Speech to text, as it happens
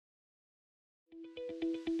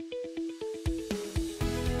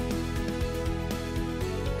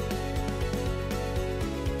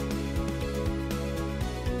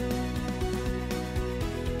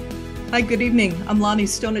Hi, good evening. I'm Lonnie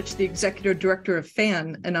Stonich, the Executive Director of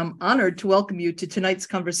FAN, and I'm honored to welcome you to tonight's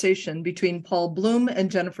conversation between Paul Bloom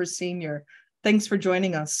and Jennifer Senior. Thanks for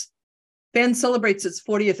joining us. FAN celebrates its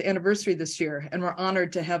 40th anniversary this year, and we're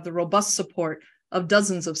honored to have the robust support of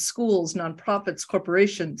dozens of schools, nonprofits,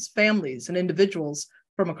 corporations, families, and individuals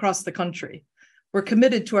from across the country. We're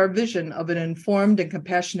committed to our vision of an informed and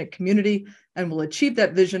compassionate community, and will achieve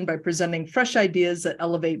that vision by presenting fresh ideas that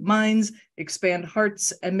elevate minds, expand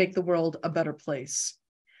hearts, and make the world a better place.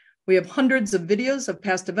 We have hundreds of videos of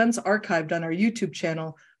past events archived on our YouTube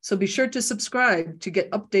channel, so be sure to subscribe to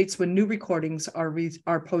get updates when new recordings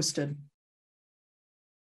are posted.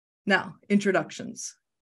 Now, introductions.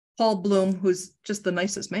 Paul Bloom, who's just the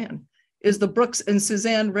nicest man, is the Brooks and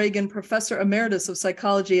Suzanne Reagan Professor Emeritus of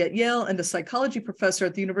Psychology at Yale and a psychology professor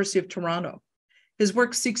at the University of Toronto. His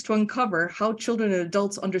work seeks to uncover how children and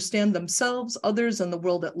adults understand themselves, others, and the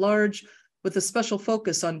world at large, with a special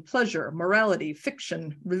focus on pleasure, morality,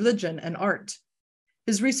 fiction, religion, and art.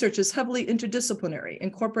 His research is heavily interdisciplinary,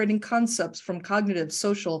 incorporating concepts from cognitive,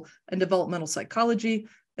 social, and developmental psychology,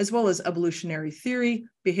 as well as evolutionary theory,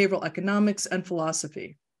 behavioral economics, and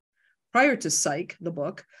philosophy. Prior to Psych, the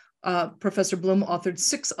book, Professor Bloom authored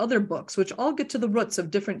 6 other books, which all get to the roots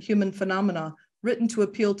of different human phenomena written to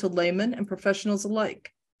appeal to laymen and professionals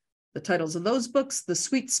alike. The titles of those books: The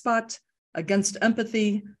Sweet Spot, Against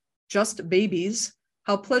Empathy, Just Babies,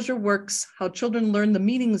 How Pleasure Works, How Children Learn the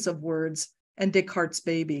Meanings of Words, and Descartes'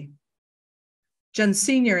 Baby. Jen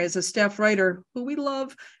Senior is a staff writer who we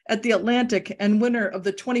love at The Atlantic and winner of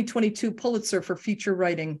the 2022 Pulitzer for Feature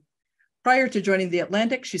Writing. Prior to joining The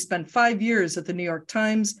Atlantic, she spent 5 years at the New York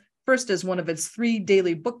Times, first as one of its 3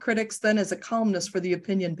 daily book critics, then as a columnist for the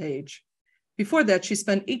opinion page. Before that, she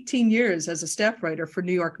spent 18 years as a staff writer for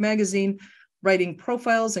New York Magazine, writing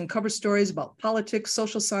profiles and cover stories about politics,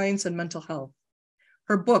 social science, and mental health.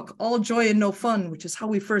 Her book, All Joy and No Fun, which is how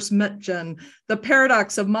we first met Jen, The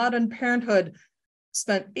Paradox of Modern Parenthood,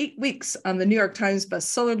 spent 8 weeks on the New York Times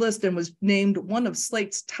bestseller list and was named one of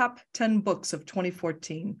Slate's top 10 books of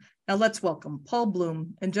 2014. Now let's welcome Paul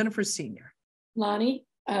Bloom and Jennifer Senior. Lonnie,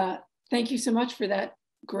 thank you so much for that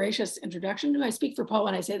gracious introduction. Do I speak for Paul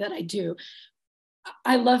when I say that? I do.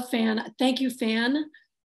 I love FAN. Thank you, FAN.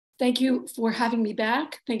 Thank you for having me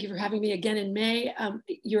back. Thank you for having me again in May.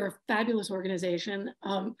 You're a fabulous organization.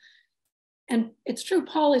 And it's true,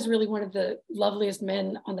 Paul is really one of the loveliest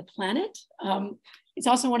men on the planet. He's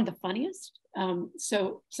also one of the funniest.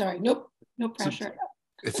 So sorry, no pressure.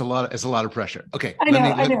 It's a lot of pressure. Okay, I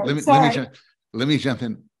know. Let me jump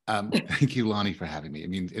in. Thank you, Lonnie, for having me.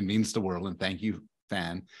 It means the world, and thank you,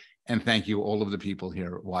 FAN, and thank you all of the people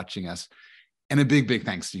here watching us. And a big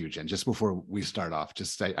thanks to you, Jen. Just before we start off,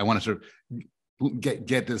 I want to sort of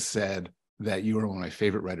get this said that you are one of my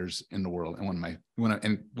favorite writers in the world, and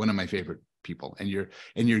one of my favorite people. And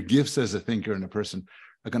your gifts as a thinker and a person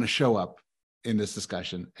are going to show up in this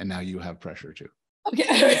discussion. And now you have pressure too.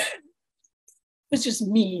 Okay. It was just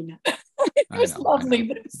mean. It was lovely,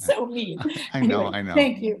 but it was so mean. I know.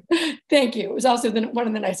 Thank you. It was also one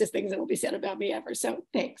of the nicest things that will be said about me ever. So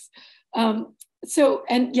thanks.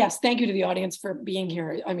 And yes, thank you to the audience for being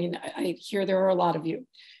here. I hear there are a lot of you.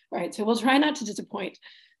 All right, so we'll try not to disappoint.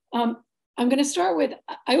 I'm going to start with,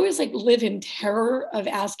 I always live in terror of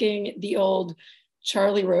asking the old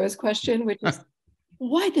Charlie Rose question, which is,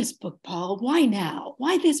 why this book, Paul? Why now?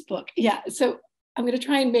 Why this book? Yeah, so I'm going to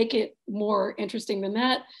try and make it more interesting than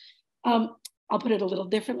that. I'll put it a little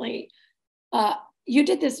differently. You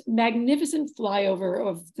did this magnificent flyover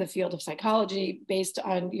of the field of psychology based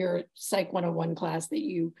on your Psych 101 class that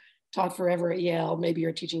you taught forever at Yale. Maybe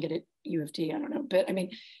you're teaching it at U of T, I don't know. But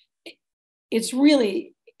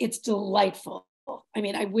it's delightful.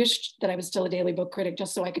 I wished that I was still a daily book critic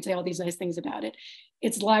just so I could say all these nice things about it.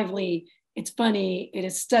 It's lively, it's funny,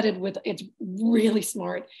 it's really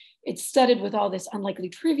smart. It's studded with all this unlikely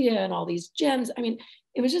trivia and all these gems.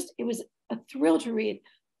 It was a thrill to read.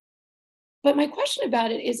 But my question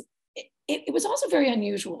about it is, it was also very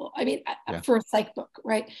unusual. For a psych book,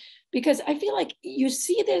 right? Because I feel like you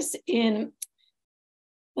see this in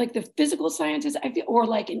the physical sciences,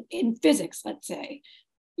 in physics, let's say.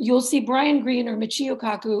 You'll see Brian Greene or Michio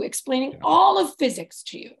Kaku explaining all of physics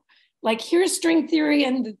to you. Here's string theory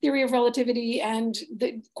and the theory of relativity and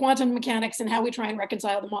the quantum mechanics and how we try and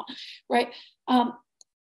reconcile them all, right?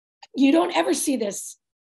 You don't ever see this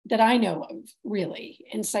that I know of, really,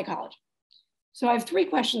 in psychology. So I have 3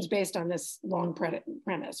 questions based on this long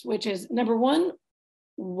premise, which is, number 1,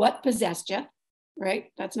 what possessed you, right?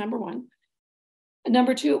 That's number 1. And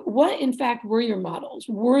number 2, what in fact were your models?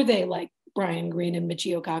 Were they like Brian Greene and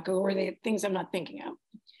Michio Kaku, or were they things I'm not thinking of?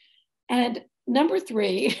 And number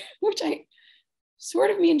 3, which I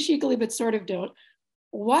sort of mean cheekily, but sort of don't.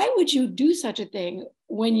 Why would you do such a thing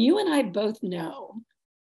when you and I both know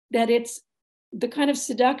that it's the kind of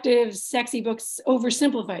seductive, sexy books,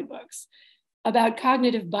 oversimplified books about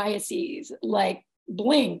cognitive biases like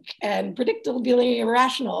Blink and Predictably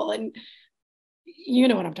Irrational, and you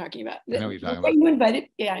know what I'm talking about. I know what you're talking about. You invited,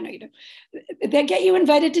 yeah, I know you do. That get you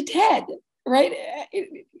invited to TED, right?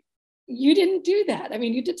 You didn't do that. I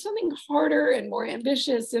mean, you did something harder and more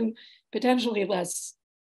ambitious and potentially less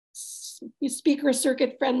speaker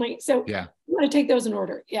circuit friendly. So yeah, you want to take those in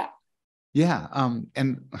order. Yeah. Yeah.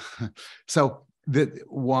 And so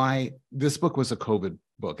why this book was a COVID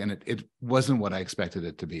book, and it wasn't what I expected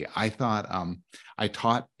it to be. I thought I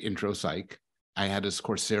taught intro psych. I had this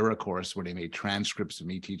Coursera course where they made transcripts of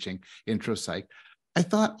me teaching intro psych. I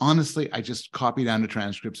thought, honestly, I just copy down the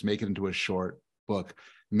transcripts, make it into a short book,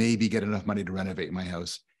 maybe get enough money to renovate my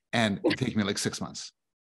house, and it'd take me like 6 months.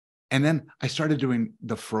 And then I started doing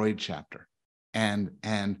the Freud chapter, and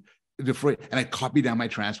the Freud, and I copied down my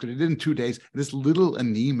transcript. I did it in 2 days. This little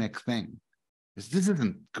anemic thing. This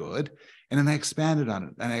isn't good. And then I expanded on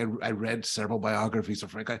it, and I read several biographies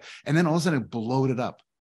of Freud, and then all of a sudden I blowed it up,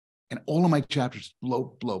 and all of my chapters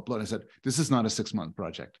blow. And I said, this is not a 6-month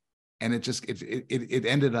project, and it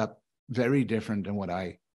ended up very different than what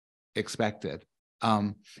I expected.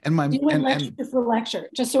 And you went lecture for lecture,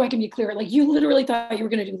 just so I can be clear. Like, you literally thought you were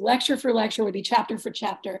going to do lecture for lecture, would be chapter for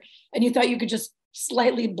chapter, and you thought you could just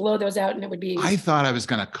slightly blow those out and it would be. I thought I was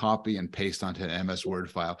going to copy and paste onto an MS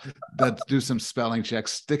Word file, do some spelling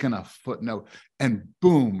checks, stick in a footnote, and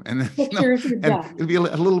boom, and then it'd be a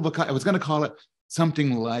little book. I was going to call it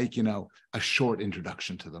something like, a short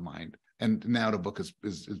introduction to the mind, and now the book is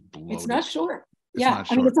bloated. It's not short. It's yeah, not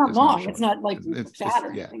short. I mean, it's not it's long. Not it's not like fat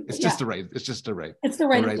or anything. It's just the right. It's just the right. It's the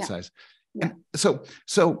right size. Yeah. And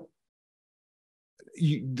so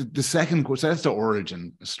the second question, that's the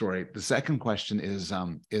origin story. The second question is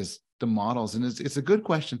the models, and it's a good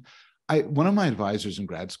question. One of my advisors in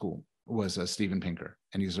grad school was Steven Pinker,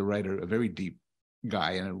 and he's a writer, a very deep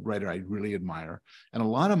guy, and a writer I really admire. And a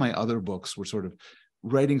lot of my other books were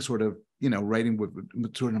writing with sort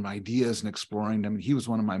of ideas and exploring them. He was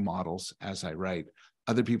one of my models as I write.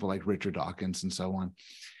 Other people like Richard Dawkins and so on.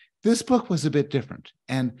 This book was a bit different.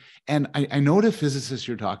 And I know the physicists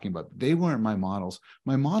you're talking about, they weren't my models.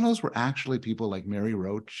 My models were actually people like Mary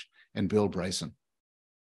Roach and Bill Bryson.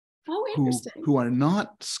 Oh, interesting. Who are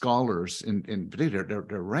not scholars in particular,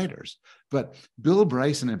 they're writers. But Bill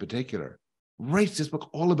Bryson in particular writes this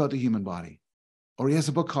book all about the human body. Or he has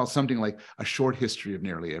a book called something like A Short History of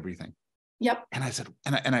Nearly Everything. Yep. And I said,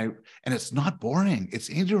 and it's not boring. It's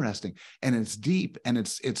interesting, and it's deep, and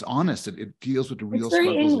it's honest. It deals with the real. It's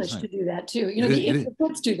very English to do that too. The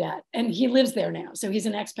books do that, and he lives there now, so he's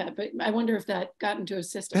an expat. But I wonder if that got into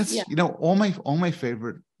his system. That's all my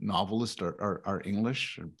favorite novelists are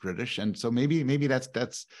English or British, and so maybe that's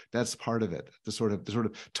part of it. The sort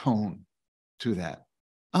of tone to that.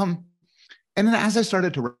 And then as I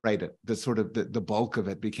started to write it, the bulk of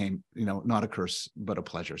it became, not a curse, but a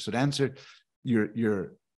pleasure. So to answer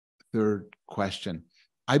your third question,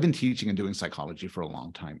 I've been teaching and doing psychology for a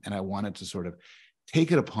long time, and I wanted to sort of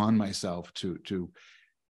take it upon myself to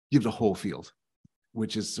give the whole field,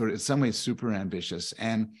 which is sort of in some ways super ambitious.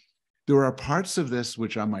 And there are parts of this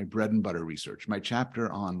which are my bread and butter research. My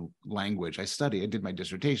chapter on language, I did my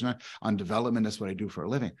dissertation on development. That's what I do for a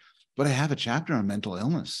living. But I have a chapter on mental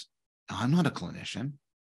illness. I'm not a clinician.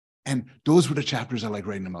 And those were the chapters I like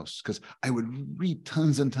writing the most, because I would read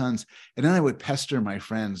tons and tons. And then I would pester my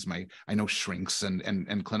friends, I know shrinks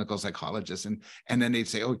and clinical psychologists. And then they'd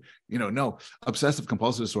say, no, obsessive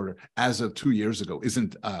compulsive disorder, as of 2 years ago,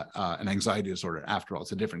 isn't an anxiety disorder. After all,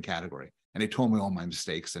 it's a different category. And they told me all my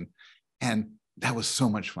mistakes. And that was so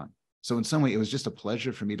much fun. So in some way, it was just a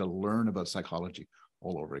pleasure for me to learn about psychology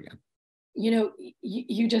all over again. Can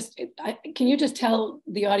you just tell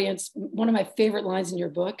the audience one of my favorite lines in your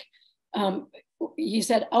book? You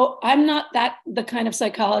said, "Oh, I'm not the kind of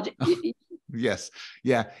psychologist." Yes,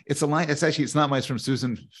 yeah, it's a line. It's not mine. It's from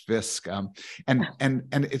Susan Fiske. And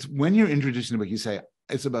it's when you're introducing the book, you say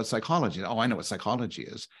it's about psychology. Oh, I know what psychology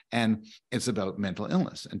is, and it's about mental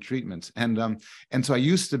illness and treatments. And so I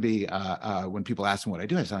used to be when people ask me what I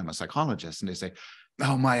do, I say I'm a psychologist, and they say,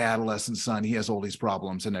 oh, my adolescent son, he has all these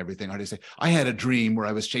problems and everything. Or they say, I had a dream where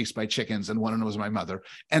I was chased by chickens and one of them was my mother.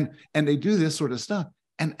 And they do this sort of stuff.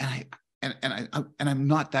 And I'm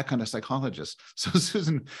not that kind of psychologist. So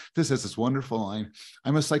Susan, this has this wonderful line.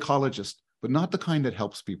 I'm a psychologist, but not the kind that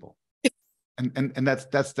helps people. And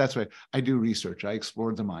that's right. I do research. I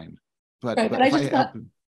explore the mind. But I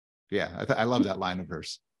love that line of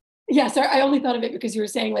hers. Yes, I only thought of it because you were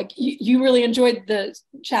saying like you really enjoyed the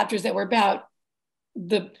chapters that were about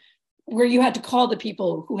where you had to call the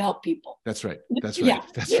people who help people. That's right. That's right. Yeah.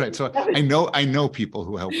 That's right. So I know people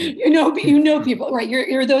who help people. You know people, right?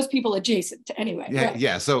 You're those people adjacent to anyway. Yeah, right.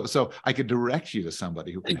 yeah. So I could direct you to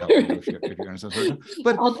somebody who can help you if you're in some sort of.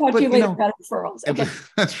 But I'll talk to you later about referrals. Okay.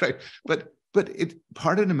 That's right. But it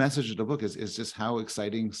part of the message of the book is just how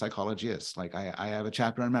exciting psychology is. Like I have a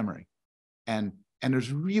chapter on memory, and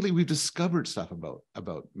we've discovered stuff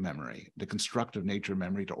about memory, the constructive nature of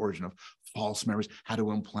memory, the origin of false memories, how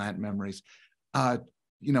to implant memories. A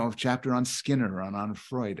chapter on Skinner, on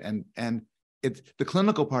Freud, and the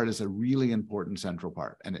clinical part is a really important central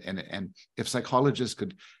part. And if psychologists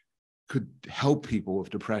could help people with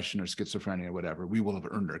depression or schizophrenia or whatever, we will have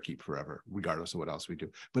earned our keep forever, regardless of what else we do.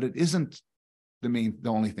 But it isn't the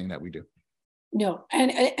only thing that we do. No,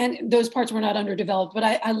 and those parts were not underdeveloped, but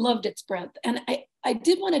I loved its breadth. And I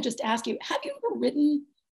did want to just ask you, have you ever written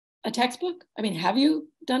a textbook? I mean, have you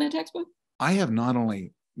done a textbook? I have not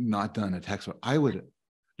only not done a textbook,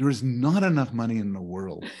 there is not enough money in the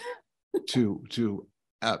world to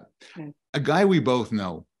a guy we both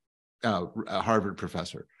know, a Harvard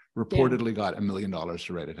professor, reportedly got $1 million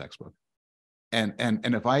to write a textbook. And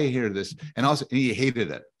if I hear this, and also he hated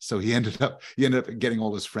it, so he ended up getting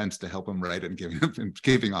all his friends to help him write it and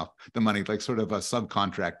giving off the money, like sort of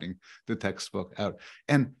subcontracting the textbook out.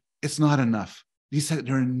 And it's not enough. He said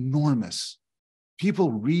they're enormous.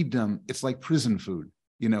 People read them. It's like prison food.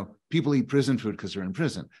 People eat prison food because they're in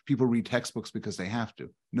prison. People read textbooks because they have to.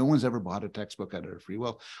 No one's ever bought a textbook out of their free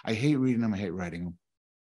will. I hate reading them. I hate writing them.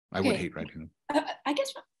 I would hate writing them. I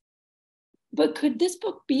guess. But could this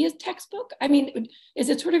book be a textbook? I mean, is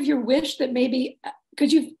it sort of your wish that maybe,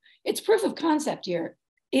 because it's proof of concept here.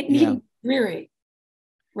 It needn't be dreary,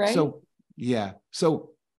 right? So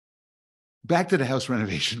back to the house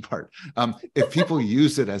renovation part. If people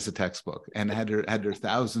use it as a textbook and had their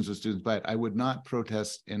thousands of students buy it, I would not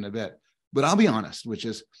protest in a bit. But I'll be honest, which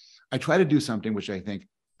is I try to do something which I think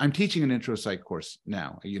I'm teaching an intro psych course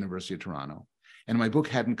now at University of Toronto. And my book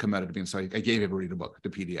hadn't come out of being, so I gave everybody the book, the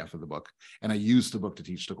PDF of the book, and I used the book to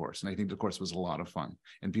teach the course. And I think the course was a lot of fun,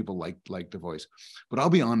 and people liked the voice. But I'll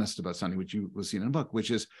be honest about something which you will see in the book, which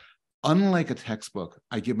is, unlike a textbook,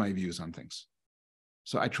 I give my views on things.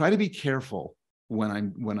 So I try to be careful when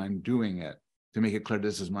I'm doing it to make it clear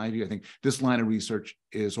this is my view. I think this line of research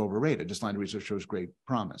is overrated. This line of research shows great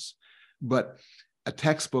promise, but a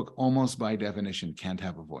textbook, almost by definition, can't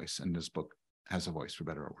have a voice, and this book has a voice, for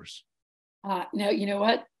better or worse. Now, you know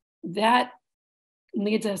what? That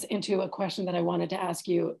leads us into a question that I wanted to ask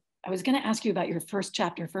you. I was going to ask you about your first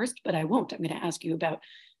chapter first, but I won't. I'm going to ask you about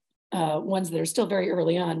ones that are still very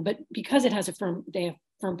early on, but because they have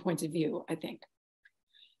firm points of view, I think.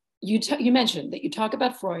 You mentioned that you talk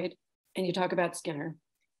about Freud and you talk about Skinner.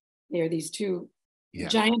 They're these two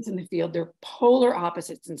giants in the field. They're polar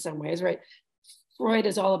opposites in some ways, right? Freud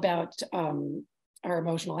is all about our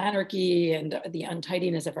emotional anarchy and the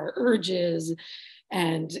untidiness of our urges.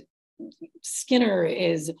 And Skinner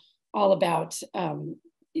is all about,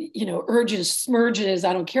 urges, smurges.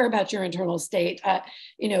 I don't care about your internal state.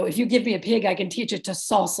 If you give me a pig, I can teach it to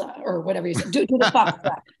salsa or whatever you said. Do the fox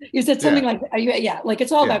track. You said something like, like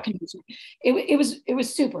it's all about conditioning. It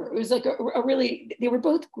was super. It was like a really, they were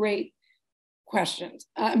both great questions.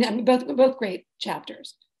 Both great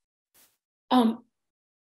chapters.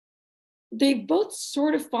 They've both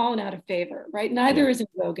sort of fallen out of favor, right? Neither is in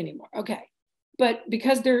vogue anymore. Okay. But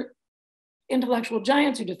because they're intellectual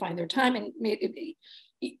giants who define their time, and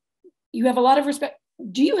you have a lot of respect.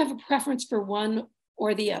 Do you have a preference for one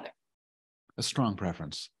or the other? A strong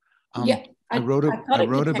preference. I wrote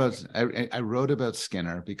about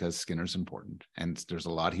Skinner because Skinner's important, and there's a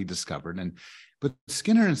lot he discovered. But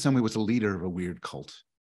Skinner, in some way, was a leader of a weird cult.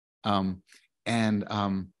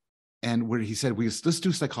 And where he said, let's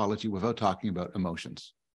do psychology without talking about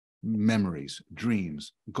emotions, memories,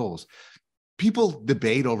 dreams, goals. People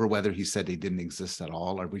debate over whether he said they didn't exist at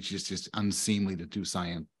all, or which is just unseemly to do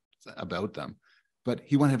science about them. But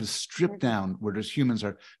he wanted to strip down where those humans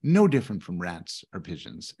are no different from rats or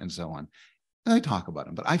pigeons and so on. And I talk about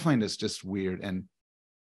them, but I find this just weird and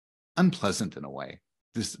unpleasant in a way,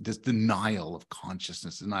 this denial of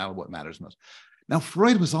consciousness, denial of what matters most. Now,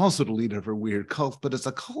 Freud was also the leader of a weird cult, but as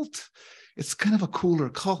a cult, it's kind of a cooler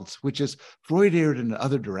cult, which is Freud erred in the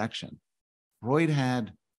other direction. Freud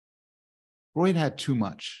had too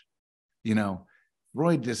much,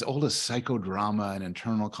 Freud, all this psychodrama and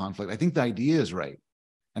internal conflict. I think the idea is right,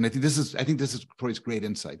 And I think this is Freud's great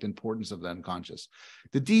insight, the importance of the unconscious.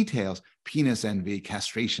 The details, penis envy,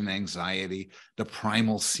 castration anxiety, the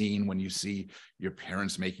primal scene when you see your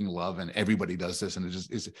parents making love and everybody does this and it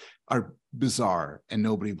just is are bizarre and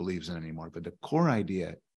nobody believes in it anymore. But the core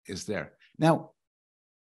idea is there. Now,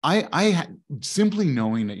 I simply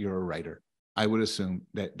knowing that you're a writer, I would assume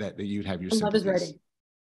that you'd have your sympathies. I love his writing.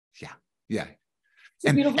 Yeah. It's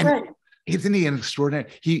a beautiful writing. Isn't he an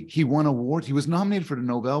extraordinary? He won awards. He was nominated for the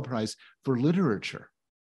Nobel Prize for Literature,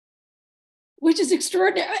 which is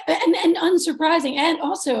extraordinary and unsurprising. And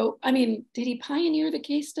also, I mean, did he pioneer the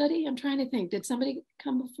case study? I'm trying to think. Did somebody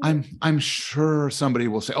come before? I'm sure somebody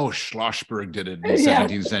will say, "Oh, Schlossberg did it in the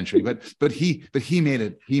 17th century," but he made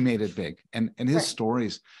it big. And his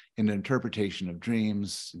stories and the interpretation of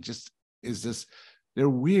dreams just is this. They're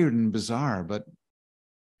weird and bizarre, but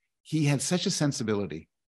he had such a sensibility.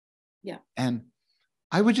 Yeah. And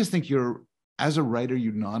I would just think as a writer,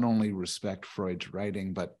 you not only respect Freud's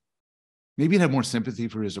writing, but maybe you'd have more sympathy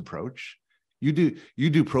for his approach. You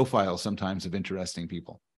do profiles sometimes of interesting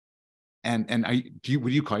people. And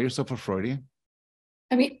would you call yourself a Freudian?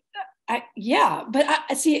 I mean, but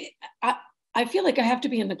I feel like I have to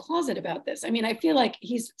be in the closet about this. I mean, I feel like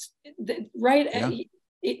he's right.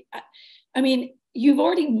 Yeah. I mean, you've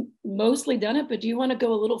already mostly done it, but do you want to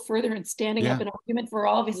go a little further in standing up an argument for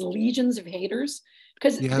all of his legions of haters?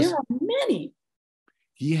 Because there are many.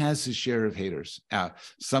 He has his share of haters. I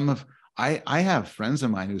have friends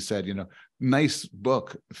of mine who said, nice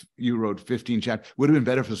book. You wrote 15 chapters. Would have been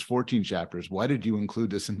better if it was 14 chapters. Why did you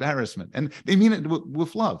include this embarrassment? And they mean it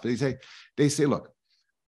with love. They say, look,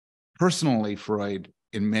 personally, Freud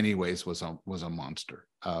in many ways was a monster.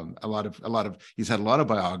 He's had a lot of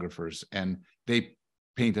biographers, and they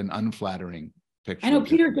paint an unflattering picture. I know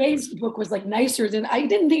Peter Gay's book was like nicer than I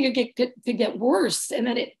didn't think it could get worse, and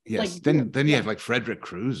then it then you have like Frederick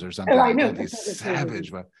Cruz or something. I know, he's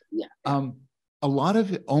savage, but a lot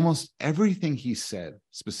of it, almost everything he said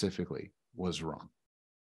specifically was wrong.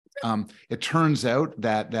 It turns out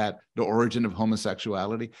that the origin of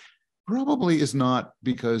homosexuality probably is not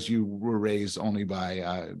because you were raised only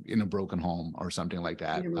by in a broken home or something like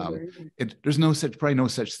that. There's probably no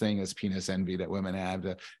such thing as penis envy that women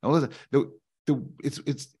have.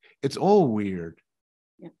 It's all weird.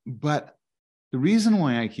 Yeah. But the reason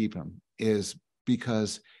why I keep him is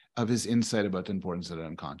because of his insight about the importance of the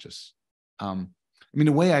unconscious. I mean,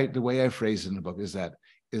 the way I phrase it in the book is that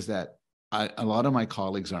a lot of my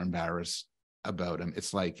colleagues are embarrassed about him.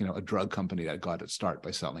 It's like, a drug company that got its start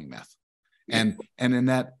by selling meth. And in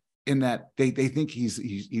that they think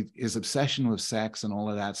his obsession with sex and all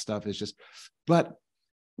of that stuff is just, but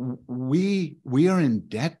we are in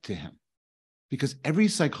debt to him because every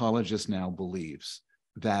psychologist now believes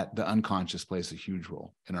that the unconscious plays a huge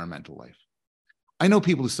role in our mental life. I know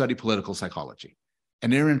people who study political psychology,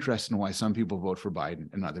 and they're interested in why some people vote for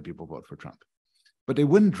Biden and other people vote for Trump. But they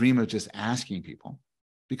wouldn't dream of just asking people,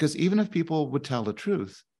 because even if people would tell the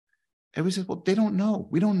truth, everybody says, well, they don't know.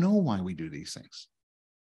 We don't know why we do these things.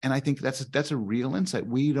 And I think that's a real insight.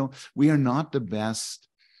 We are not the best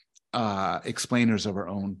explainers of our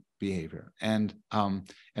own behavior. And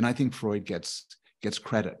I think Freud gets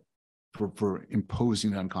credit for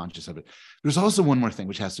imposing the unconscious of it. There's also one more thing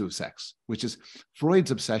which has to do with sex, which is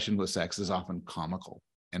Freud's obsession with sex is often comical.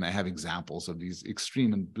 And I have examples of these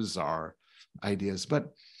extreme and bizarre ideas.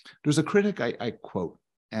 But there's a critic I quote,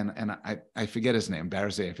 and I forget his name,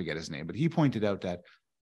 embarrassing, I forget his name, but he pointed out that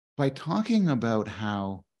by talking about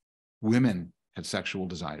how women had sexual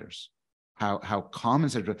desires, how common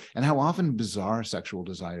sexual, and how often bizarre sexual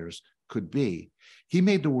desires could be, he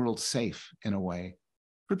made the world safe in a way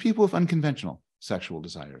for people with unconventional sexual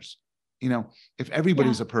desires. If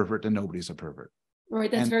everybody's a pervert, then nobody's a pervert. Right,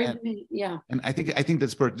 that's yeah. And I think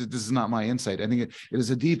that's this is not my insight. I think it is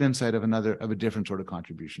a deep insight of a different sort of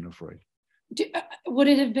contribution of Freud. Would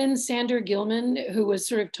it have been Sander Gilman who was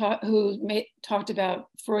sort of talked about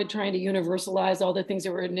Freud trying to universalize all the things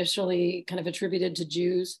that were initially kind of attributed to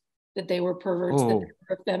Jews, that they were perverts, that they were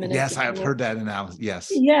feminists? Yes, I've heard that analysis. Yes.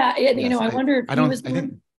 Yeah, I wonder if I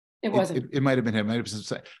think it wasn't. It might have been him.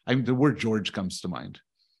 The word George comes to mind,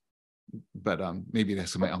 but maybe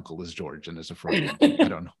that's my uncle is George and is a Freudian. I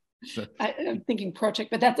don't know. So, I'm thinking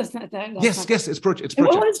project, but that does not. Yes, it's project.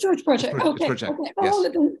 Oh, it's George project. Okay. It's project. Okay.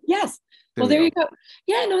 Oh, yes. Well, there you go.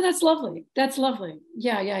 Yeah, no, that's lovely. That's lovely.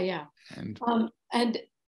 Yeah. And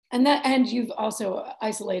you've also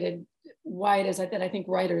isolated why it is that I think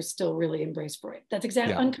writers still really embrace Freud. That's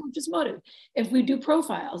exactly unconscious motive. If we do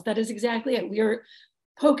profiles, that is exactly it. We are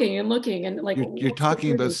poking and looking and like you're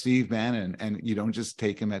talking about Steve Bannon, and you don't just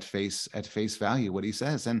take him at face value what he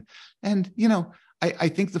says. And I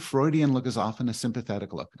think the Freudian look is often a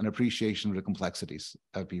sympathetic look, an appreciation of the complexities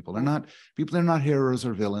of people. People are not heroes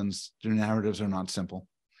or villains. Their narratives are not simple.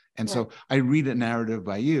 And so I read a narrative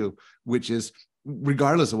by you, which is,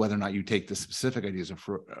 regardless of whether or not you take the specific ideas of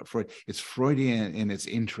Freud, it's Freudian in its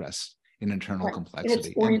interest in internal complexity. In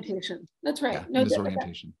its orientation. That's right. Yeah, no, its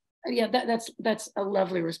orientation. That's a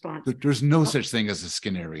lovely response. There's no such thing as a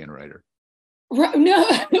Skinnerian writer. Right, no,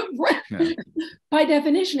 right. Yeah. By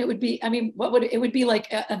definition, it would be, I mean, it would be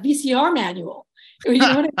like a VCR manual. You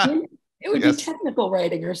know what I mean? It would be technical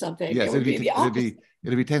writing or something. Yes, it would be the opposite.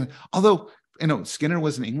 It'd be technical. Although, you know, Skinner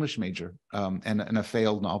was an English major and a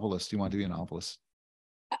failed novelist. You want to be a novelist?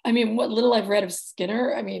 I mean, what little I've read of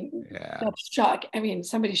Skinner, I mean, that's shock. I mean,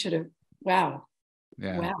 somebody should have, wow.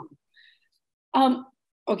 Yeah. Wow.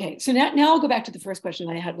 Okay, so now I'll go back to the first question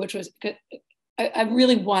that I had, which was, I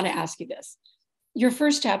really want to ask you this. Your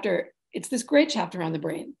first chapter, it's this great chapter on the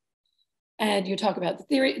brain. And you talk about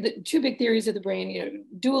the two big theories of the brain, you know,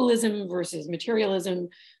 dualism versus materialism.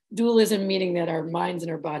 Dualism meaning that our minds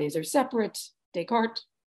and our bodies are separate, Descartes.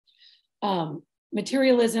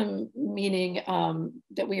 Materialism meaning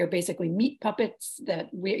that we are basically meat puppets, that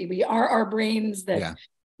we are our brains, that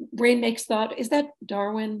brain makes thought. Is that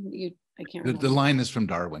Darwin? I can't remember. The line is from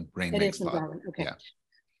Darwin, brain makes thought. Darwin. Okay. Yeah.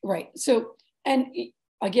 Right. So, and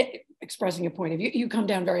again, expressing a point of view, you come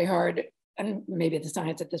down very hard, and maybe the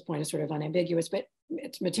science at this point is sort of unambiguous, but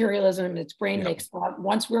it's materialism, it's brain makes thought.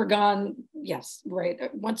 Once we're gone, yes,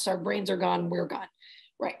 right. Once our brains are gone, we're gone.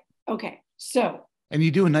 Right. Okay. So. And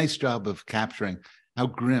you do a nice job of capturing how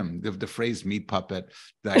grim the phrase meat puppet,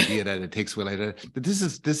 the idea that it takes away later. But this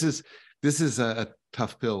is a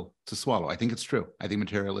tough pill to swallow. I think it's true. I think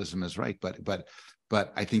materialism is right, but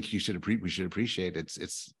I think we should appreciate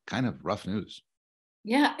it's kind of rough news.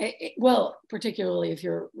 Yeah, well, particularly if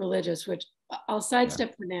you're religious, which I'll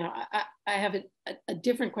sidestep for now. I have a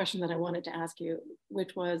different question that I wanted to ask you,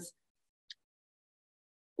 which was,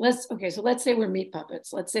 let's say we're meat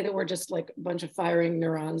puppets. Let's say that we're just like a bunch of firing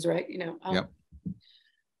neurons, right? You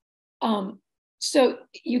know. So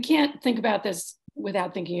you can't think about this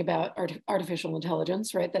without thinking about artificial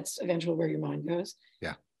intelligence, right? That's eventually where your mind goes.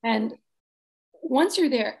 Yeah. And once you're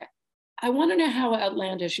there, I want to know how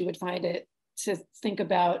outlandish you would find it to think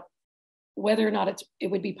about whether or not it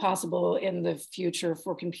would be possible in the future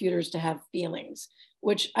for computers to have feelings,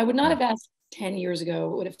 which I would not have asked 10 years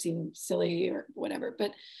ago. It would have seemed silly or whatever.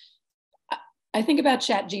 But I think about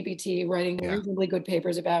ChatGPT writing reasonably good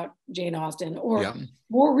papers about Jane Austen, or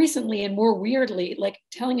more recently and more weirdly, like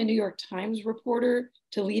telling a New York Times reporter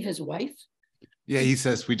to leave his wife. Yeah, he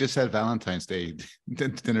says, we just had Valentine's Day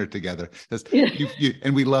dinner together.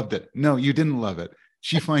 And we loved it. No, you didn't love it.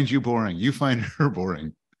 She finds you boring. You find her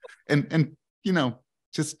boring. And you know,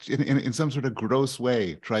 just in some sort of gross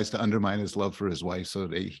way, tries to undermine his love for his wife so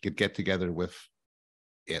that he could get together with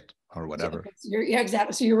it or whatever.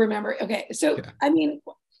 Exactly. So you remember. Okay. So, I mean,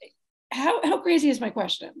 how crazy is my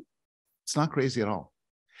question? It's not crazy at all.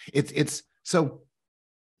 It's so,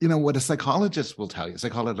 you know, what a psychologist will tell you, a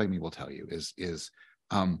psychologist like me will tell you is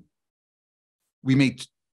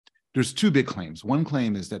there's two big claims. One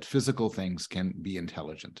claim is that physical things can be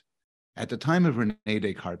intelligent. At the time of Rene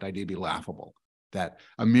Descartes, the idea would be laughable that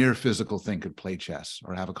a mere physical thing could play chess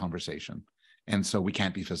or have a conversation. And so we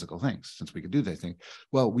can't be physical things since we could do that thing.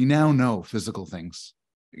 Well, we now know physical things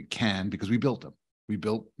can because we built them. We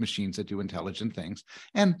built machines that do intelligent things.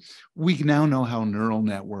 And we now know how neural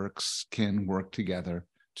networks can work together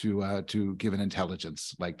to give an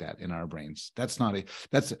intelligence like that in our brains. There's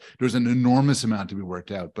an enormous amount to be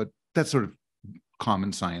worked out, but that's sort of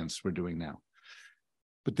common science we're doing now.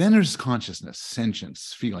 But then there's consciousness,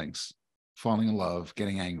 sentience, feelings, falling in love,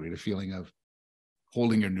 getting angry, the feeling of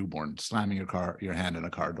holding your newborn, slamming your hand in a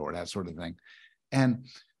car door, that sort of thing. And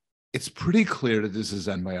it's pretty clear that this is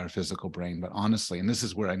done by our physical brain, but honestly, and this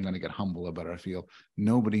is where I'm going to get humble about our field,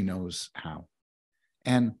 nobody knows how.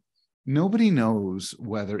 And nobody knows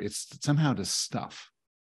whether it's somehow the stuff,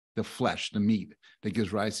 the flesh, the meat that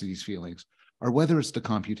gives rise to these feelings, or whether it's the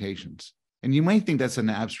computations. And you might think that's an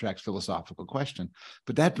abstract philosophical question,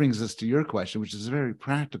 but that brings us to your question, which is a very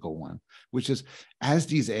practical one, which is as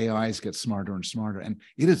these AIs get smarter and smarter, and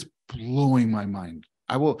it is blowing my mind.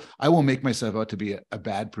 I will make myself out to be a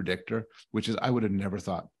bad predictor, which is I would have never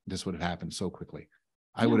thought this would have happened so quickly.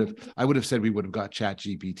 I would have said we would have got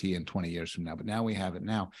ChatGPT in 20 years from now, but now we have it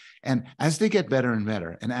now. And as they get better and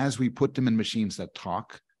better, and as we put them in machines that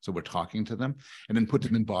talk, so we're talking to them, and then put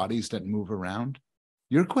them in bodies that move around,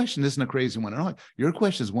 your question isn't a crazy one at all. Your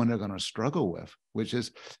question is one they're going to struggle with, which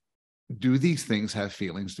is, do these things have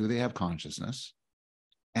feelings? Do they have consciousness?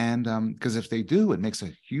 And because if they do, it makes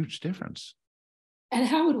a huge difference. And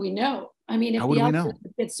how would we know? I mean, if How the would we know?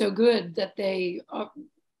 algorithm gets so good that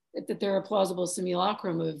they're a plausible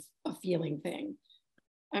simulacrum of a feeling thing.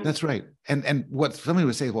 That's right. And what somebody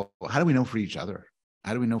would say, well, how do we know for each other?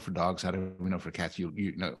 How do we know for dogs? How do we know for cats?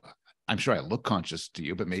 You know, I'm sure I look conscious to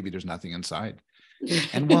you, but maybe there's nothing inside.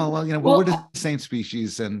 And well, you know, well, we're the same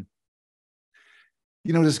species. And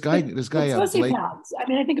you know, this guy, Blake. Sociopaths. I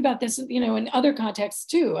mean, I think about this, you know, in other contexts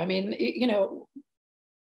too. I mean, you know,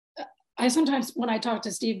 I sometimes, when I talked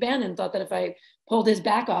to Steve Bannon, thought that if I pulled his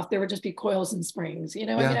back off, there would just be coils and springs. You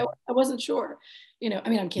know, I mean, I wasn't sure. You know, I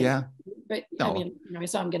mean, I'm kidding, but no. I mean, you know, I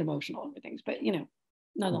saw him get emotional over things, but you know,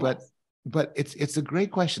 nonetheless. But it's a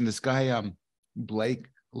great question. This guy, Blake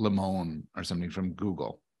Lemon or something from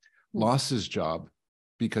Google, lost his job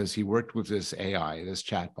because he worked with this AI, this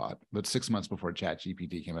chatbot, but 6 months before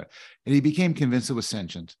ChatGPT came out, and he became convinced it was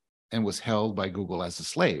sentient and was held by Google as a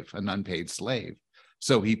slave, an unpaid slave.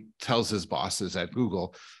 So he tells his bosses at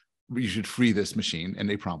Google, you should free this machine, and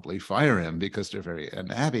they promptly fire him because they're very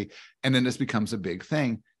unhappy. And then this becomes a big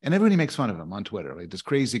thing, and everybody makes fun of him on Twitter, like this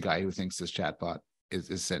crazy guy who thinks this chatbot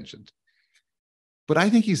is sentient. But I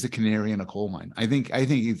think he's the canary in a coal mine. I think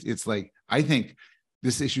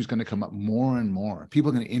this issue is going to come up more and more. People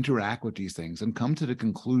are going to interact with these things and come to the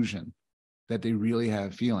conclusion that they really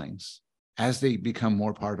have feelings as they become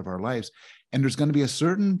more part of our lives. And there's going to be a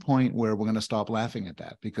certain point where we're going to stop laughing at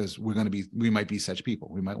that because we might be such people.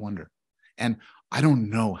 We might wonder. And I don't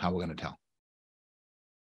know how we're going to tell.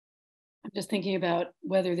 I'm just thinking about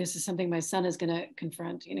whether this is something my son is going to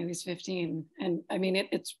confront. You know, he's 15. And I mean,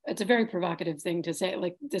 it's a very provocative thing to say,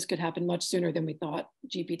 like, this could happen much sooner than we thought.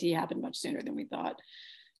 GPT happened much sooner than we thought.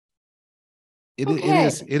 It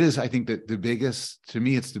is. I think that to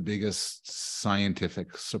me, it's the biggest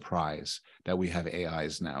scientific surprise that we have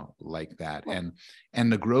AIs now like that. Right.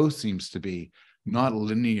 And the growth seems to be not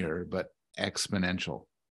linear, but exponential.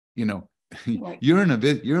 You know, right. you're in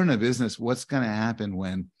a business. What's going to happen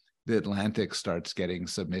when the Atlantic starts getting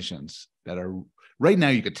submissions that are right now?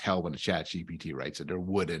 You could tell when a ChatGPT writes it, they're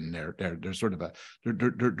wooden. They're sort of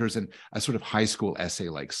there's a sort of high school essay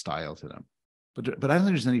like style to them. But I don't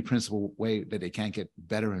think there's any principal way that they can't get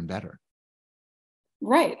better and better.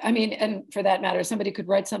 Right. I mean, and for that matter, somebody could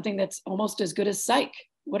write something that's almost as good as Psych.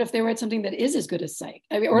 What if they write something that is as good as Psych?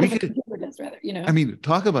 I mean, or if a computer does, rather, you know? I mean,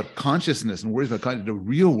 talk about consciousness and worries about consciousness. The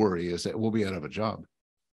real worry is that we'll be out of a job.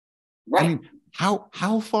 Right. I mean,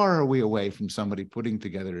 how far are we away from somebody putting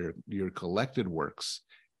together your collected works,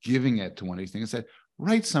 giving it to one of these things and said,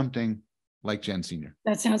 write something like Jen Senior?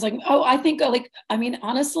 That sounds like, I think I mean,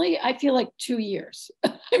 honestly, I feel like 2 years.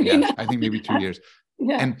 I think maybe 2 years.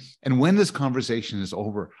 Yeah. And when this conversation is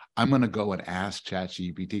over, I'm going to go and ask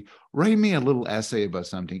ChatGPT, write me a little essay about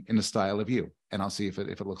something in the style of you, and I'll see if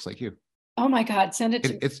it looks like you. Oh my God, send it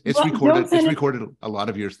to me. It's recorded. It's recorded a lot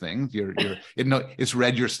of your things. It's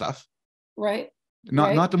read your stuff. Right.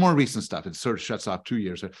 Not the more recent stuff. It sort of shuts off 2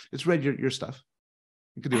 years. It's read your stuff.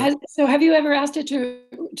 You could do it. So have you ever asked it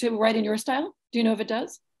to write in your style? Do you know if it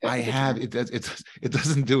does? I have. It does. It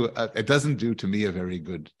doesn't do. It doesn't do to me a very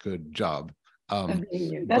good job.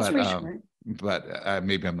 That's reassuring. But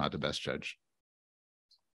maybe I'm not the best judge.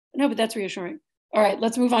 No, but that's reassuring. All right,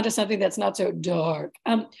 let's move on to something that's not so dark.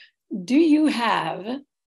 Do you have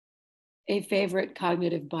a favorite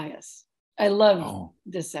cognitive bias? I love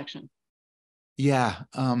this section. Yeah.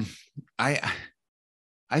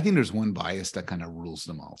 I think there's one bias that kind of rules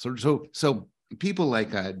them all. So people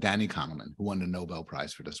like Danny Kahneman, who won the Nobel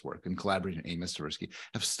Prize for this work, and collaborating with Amos Tversky,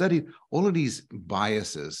 have studied all of these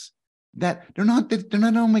biases that they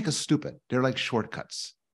don't make us stupid. They're like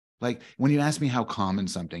shortcuts. Like when you ask me how common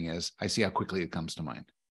something is, I see how quickly it comes to mind.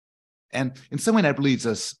 And in some way that leads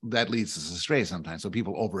us astray sometimes. So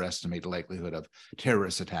people overestimate the likelihood of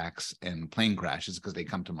terrorist attacks and plane crashes because they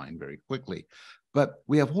come to mind very quickly. But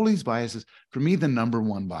we have all these biases. For me, the number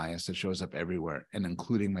one bias that shows up everywhere, and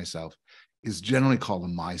including myself, is generally called the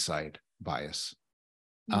my side bias.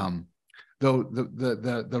 Mm-hmm. Though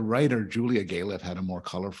the writer Julia Galef had a more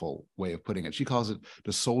colorful way of putting it. She calls it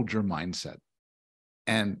the soldier mindset.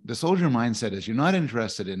 And the soldier mindset is you're not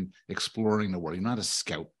interested in exploring the world. You're not a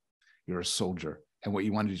scout. You're a soldier. And what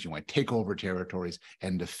you want to do is you want to take over territories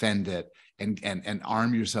and defend it and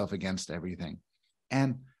arm yourself against everything.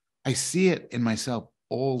 And I see it in myself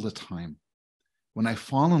all the time. When I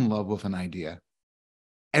fall in love with an idea,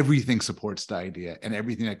 everything supports the idea, and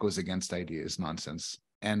everything that goes against the idea is nonsense.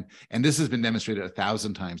 And this has been demonstrated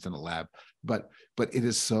 1,000 times in the lab, but it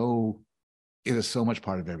is so much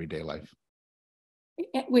part of everyday life.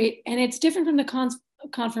 Wait, and it's different from the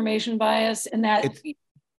confirmation bias in that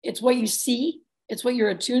it's what you see, it's what you're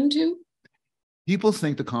attuned to. People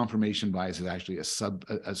think the confirmation bias is actually a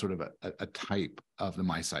sort of a type of the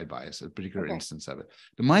my side bias, a particular instance of it.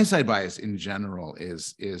 The my side bias in general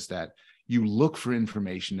is that you look for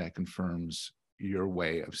information that confirms your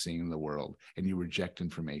way of seeing the world, and you reject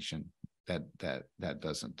information that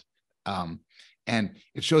doesn't. And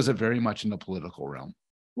it shows up very much in the political realm.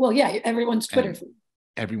 Well, yeah, everyone's Twitter feed.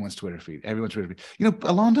 Everyone's Twitter feed. Everyone's Twitter feed. You know,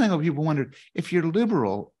 a long time ago, people wondered, if you're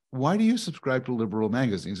liberal, why do you subscribe to liberal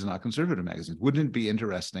magazines and not conservative magazines? Wouldn't it be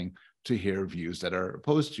interesting to hear views that are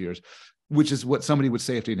opposed to yours? Which is what somebody would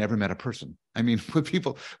say if they never met a person. I mean, what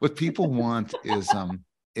people want is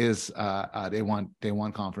they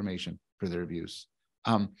want confirmation for their views.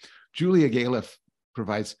 Julia Galef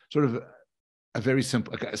provides sort of a very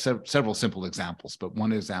simple, several simple examples, but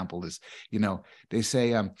one example is, you know, they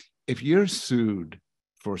say, if you're sued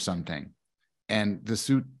for something and the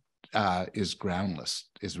suit is groundless,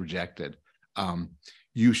 is rejected, do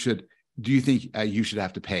you think you should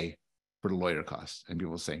have to pay for the lawyer costs? And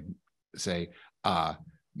people say,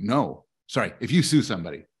 no. Sorry, if you sue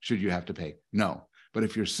somebody, should you have to pay? No. But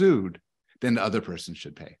if you're sued, then the other person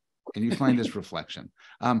should pay. And you find this reflection.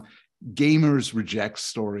 Gamers reject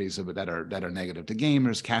stories that are negative to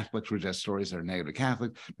gamers. Catholics reject stories that are negative to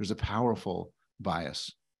Catholics. There's a powerful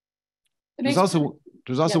bias. There's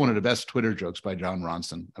also one of the best Twitter jokes by John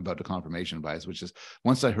Ronson about the confirmation bias, which is,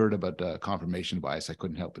 once I heard about the confirmation bias, I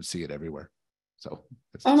couldn't help but see it everywhere. So,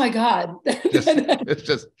 oh my God, it's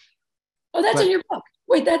just. Oh, that's in your book.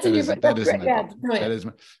 Wait, that's in your book. That is in my book. That is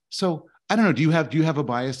my. So I don't know. Do you have a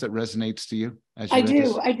bias that resonates to you? I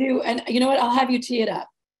do, and you know what? I'll have you tee it up.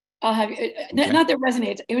 I'll have you. Okay. Not that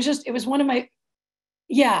resonates. It was one of my.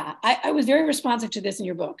 Yeah, I was very responsive to this in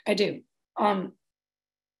your book. I do.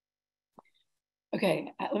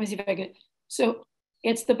 Okay, let me see if I can. So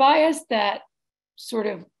it's the bias that sort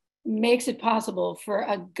of makes it possible for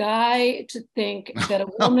a guy to think that a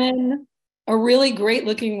woman, a really great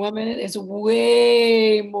looking woman, is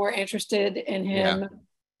way more interested in him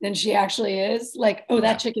than she actually is. Like, oh,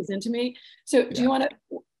 that chick is into me. So do you want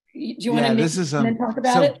to talk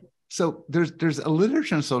about it? So there's a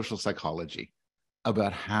literature in social psychology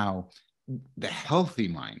about how the healthy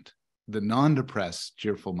mind, the non-depressed,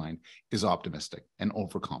 cheerful mind, is optimistic and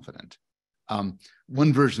overconfident.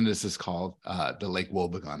 One version of this is called the Lake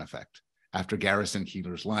Wobegon effect, after Garrison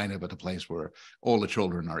Keillor's line about the place where all the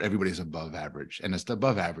children are, everybody's above average. And it's the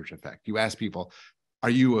above average effect. You ask people, are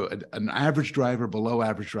you an average driver, below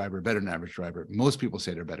average driver, better than average driver? Most people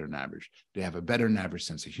say they're better than average. They have a better than average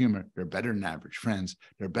sense of humor. They're better than average friends.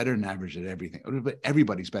 They're better than average at everything.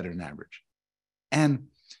 Everybody's better than average. And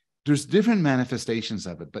there's different manifestations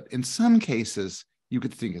of it, but in some cases, you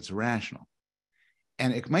could think it's rational.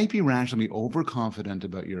 And it might be rational to be overconfident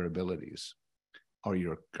about your abilities or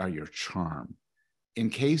your charm. In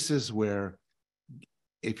cases where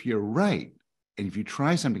if you're right, and if you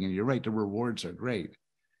try something and you're right, the rewards are great.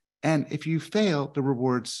 And if you fail, the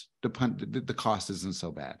rewards, the cost isn't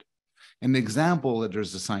so bad. And the example that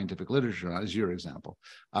there's a scientific literature on is your example.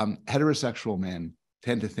 Heterosexual men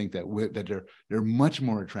tend to think that they're much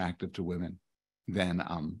more attractive to women than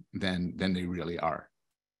they really are.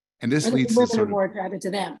 And this leads to women are more attracted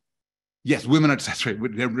to them. Yes, women are, that's right.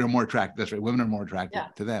 They're more attractive. That's right. Women are more attracted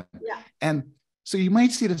to them. Yeah. And so you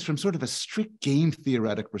might see this from sort of a strict game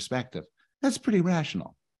theoretic perspective. That's pretty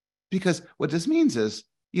rational, because what this means is,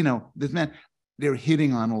 you know, this men, they're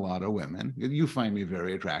hitting on a lot of women. You find me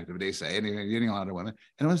very attractive, they say, and they're hitting a lot of women.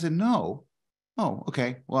 And I said, no. Oh,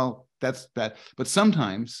 okay. Well, that's bad. But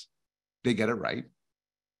sometimes they get it right.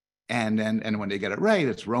 And when they get it right,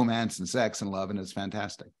 it's romance and sex and love, and it's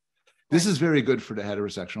fantastic. This is very good for the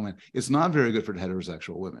heterosexual men. It's not very good for the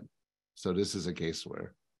heterosexual women. So this is a case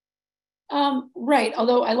where. Right.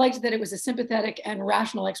 Although I liked that it was a sympathetic and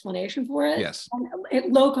rational explanation for it. Yes.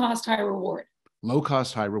 Low cost, high reward. Low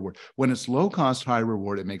cost, high reward. When it's low cost, high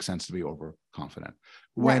reward, it makes sense to be overconfident.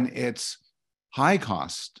 When it's high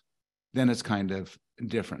cost, then it's kind of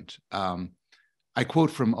different. I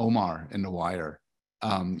quote from Omar in The Wire,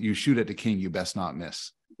 you shoot at the king, you best not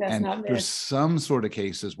miss. There's some sort of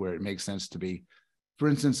cases where it makes sense to be, for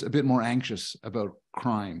instance, a bit more anxious about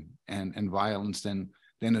crime and violence than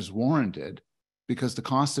is warranted, because the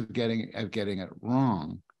cost of getting it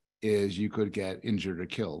wrong is you could get injured or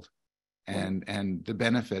killed, and the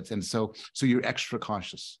benefits, and so you're extra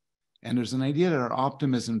cautious. And there's an idea that our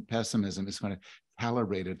optimism, pessimism is kind of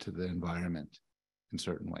calibrated to the environment in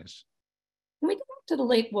certain ways. Can we go back to the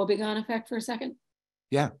Lake Wobegon effect for a second?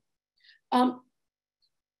 Yeah.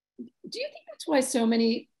 Do you think that's why so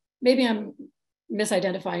many, maybe I'm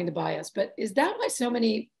misidentifying the bias, but is that why so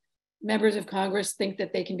many members of Congress think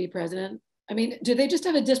that they can be president? I mean, do they just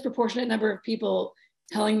have a disproportionate number of people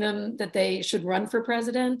telling them that they should run for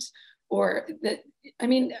president? Or that, I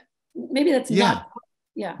mean, maybe that's not,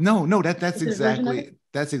 yeah. No, that's exactly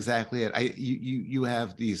it. You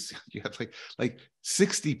have like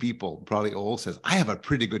 60 people probably all says, I have a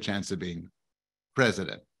pretty good chance of being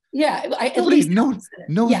president. Yeah, at least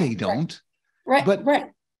they don't. Right.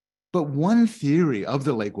 But one theory of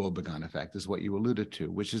the Lake Wobegon effect is what you alluded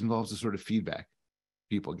to, which involves the sort of feedback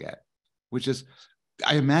people get, which is,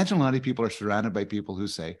 I imagine a lot of people are surrounded by people who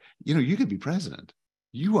say, you could be president.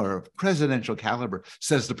 You are of presidential caliber,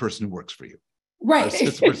 says the person who works for you. Right.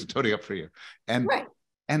 Says the person toting up for you. And right.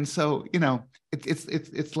 And so,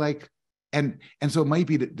 it's like, and so it might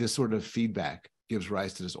be that this sort of feedback gives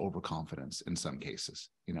rise to this overconfidence in some cases.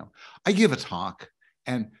 I give a talk,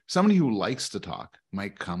 and somebody who likes to talk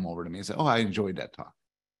might come over to me and say, oh, I enjoyed that talk.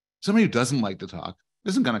 Somebody who doesn't like to talk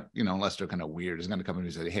isn't going to, unless they're kind of weird, is going to come in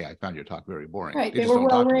and say, hey, I found your talk very boring. Right. They were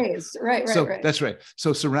well raised. Right. That's right.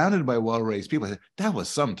 So surrounded by well-raised people, I say, that was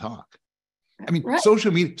some talk. I mean, right.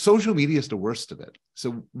 social media is the worst of it.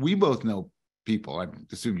 So we both know people, I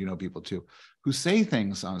assume you know people too, who say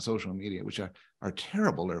things on social media which are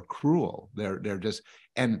terrible, they're cruel, they're just,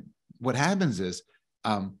 and what happens is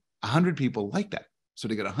 100 people like that. So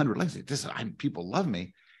they get 100 likes, people love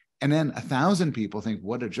me. And then 1,000 people think,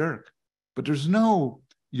 what a jerk. But there's no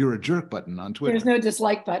you're a jerk button on Twitter. There's no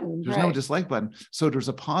dislike button. There's no dislike button. So there's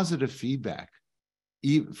a positive feedback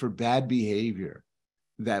even for bad behavior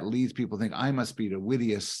that leads people to think, I must be the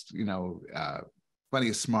wittiest,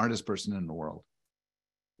 funniest, smartest person in the world.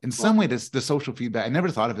 In some way, the social feedback, I never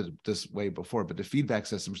thought of it this way before, but the feedback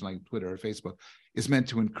systems like Twitter or Facebook is meant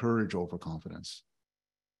to encourage overconfidence.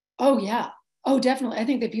 Oh, yeah. Oh, definitely. I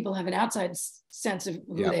think that people have an outside sense of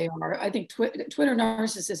who they are. I think Twitter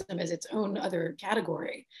narcissism is its own other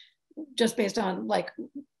category, just based on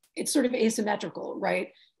it's sort of asymmetrical, right?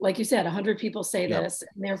 Like you said, 100 people say this,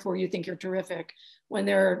 and therefore you think you're terrific, when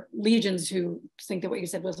there are legions who think that what you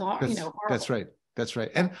said was horrible. That's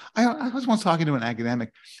right. And I was once talking to an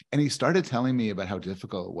academic, and he started telling me about how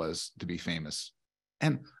difficult it was to be famous.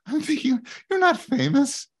 And I'm thinking, you're not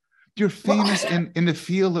famous. You're famous in the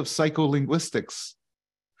field of psycholinguistics.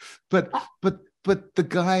 But the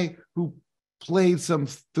guy who played some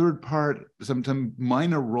some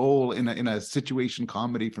minor role in a situation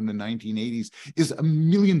comedy from the 1980s is a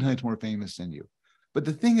million times more famous than you. But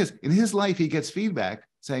the thing is, in his life, he gets feedback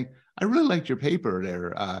saying, I really liked your paper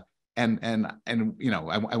there. And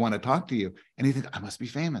I want to talk to you. And he thinks, I must be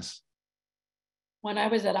famous. When I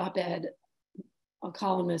was at op-ed, a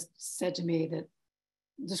columnist said to me that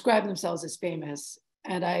described themselves as famous.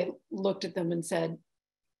 And I looked at them and said,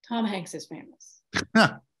 Tom Hanks is famous.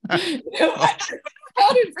 How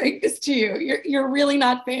to bring this to you? You're really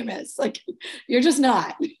not famous. You're just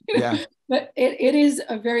not. Yeah. But it is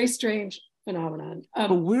a very strange phenomenon.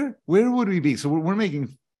 But where would we be? So we're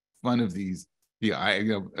making fun of these,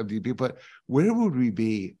 of these people. But where would we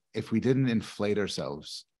be if we didn't inflate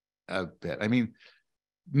ourselves a bit? I mean,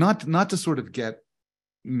 not to sort of get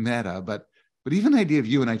meta, but even the idea of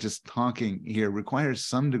you and I just talking here requires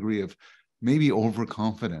some degree of maybe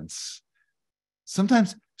overconfidence.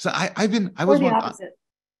 Sometimes, so I was the opposite.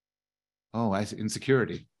 I see,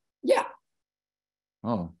 insecurity. Yeah.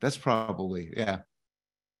 Oh, that's probably, yeah.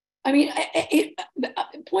 I mean,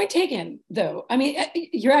 point taken, though. I mean,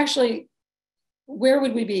 you're actually, where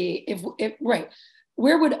would we be if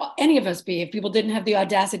where would any of us be if people didn't have the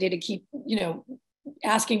audacity to keep,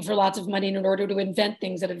 asking for lots of money in order to invent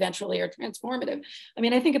things that eventually are transformative? I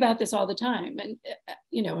mean, I think about this all the time, and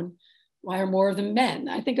and why are more of them men?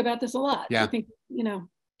 I think about this a lot. Yeah. I think,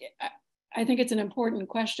 I think it's an important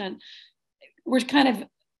question. We're kind of,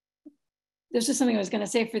 this is something I was going to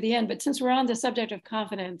say for the end, but since we're on the subject of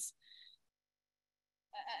confidence,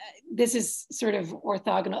 this is sort of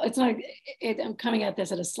orthogonal. It's not, I'm coming at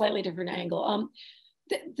this at a slightly different angle.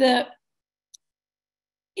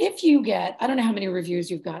 If you get, I don't know how many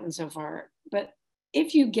reviews you've gotten so far, but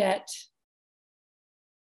if you get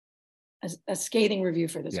a scathing review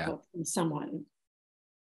for this book from someone,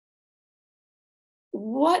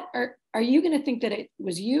 what are you going to think that it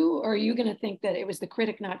was you, or are you going to think that it was the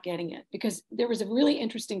critic not getting it? Because there was a really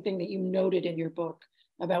interesting thing that you noted in your book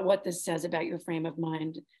about what this says about your frame of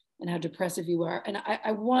mind and how depressive you are. And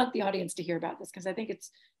I want the audience to hear about this, because I think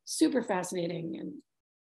it's super fascinating and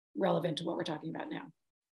relevant to what we're talking about now.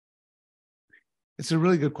 It's a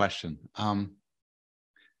really good question.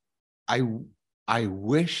 I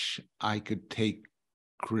wish I could take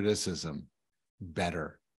criticism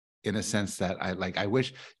better, in a sense that I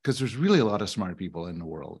wish, because there's really a lot of smart people in the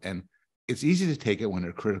world, and it's easy to take it when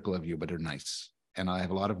they're critical of you, but they're nice. and I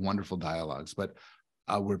have a lot of wonderful dialogues, but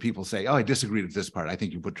where people say, oh, I disagreed with this part. I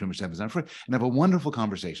think you put too much emphasis on Freud. And I have a wonderful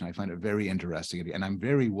conversation. I find it very interesting, and I'm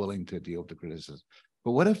very willing to deal with the criticism.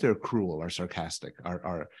 But what if they're cruel or sarcastic,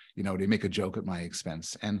 or they make a joke at my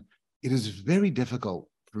expense? And it is very difficult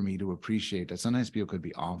for me to appreciate that sometimes people could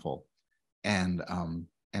be awful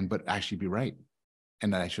but actually be right,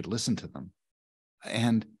 and that I should listen to them.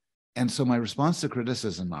 And so my response to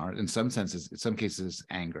criticism are, in some cases,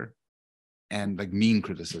 anger and like mean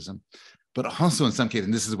criticism, but also in some cases,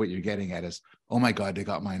 and this is what you're getting at, is, oh my God, they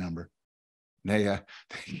got my number. They,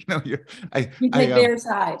 you take their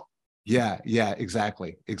side. Yeah,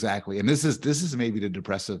 exactly. And this is maybe the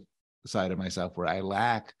depressive side of myself, where I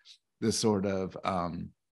lack this sort of,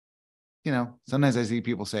 sometimes I see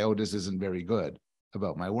people say, oh, this isn't very good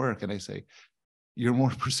about my work. And I say, you're more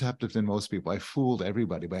perceptive than most people. I fooled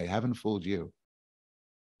everybody, but I haven't fooled you.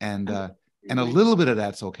 And a little bit of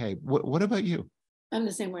that's okay. What about you? I'm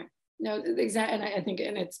the same way. No, exactly. And I think,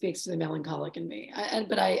 and it speaks to the melancholic in me.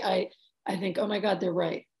 But I think, oh my God, they're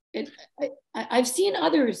right. I've seen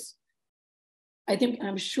others.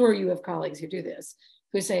 I'm sure you have colleagues who do this,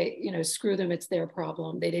 who say, screw them, it's their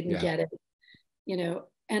problem. They didn't get it,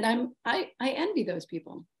 and I envy those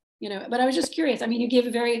people, but I was just curious. I mean, you gave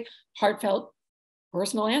a very heartfelt,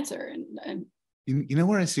 personal answer. And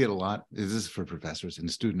where I see it a lot is this for professors in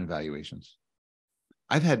student evaluations.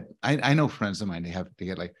 I know friends of mine, they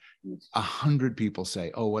get like 100 people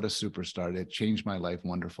say, oh, what a superstar. It changed my life.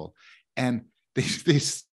 Wonderful. And they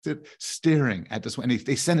sit staring at this one, and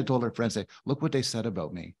they send it to all their friends, say, look what they said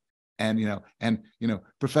about me. And,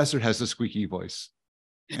 professor has a squeaky voice.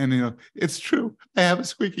 And, it's true. I have a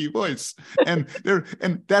squeaky voice. And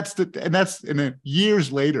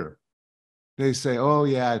years later, they say, oh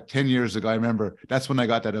yeah, 10 years ago, I remember that's when I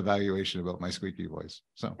got that evaluation about my squeaky voice.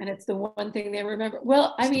 So, and it's the one thing they remember.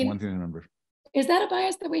 Well, the one thing I remember. Is that a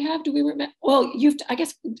bias that we have? Do we remember? Well, I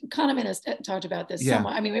guess Kahneman has talked about this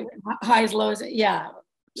somewhat. I mean, highs, lows. Yeah.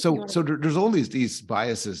 So there's all these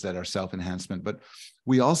biases that are self-enhancement, but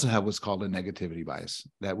we also have what's called a negativity bias,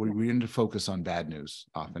 that we need to focus on bad news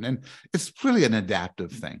often. And it's really an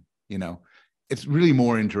adaptive thing. It's really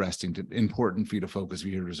more important for you to focus if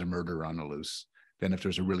you hear there's a murderer on the loose than if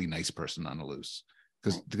there's a really nice person on the loose.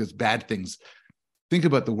 Because bad things, think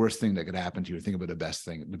about the worst thing that could happen to you. Think about the best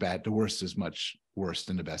thing. The worst is much worse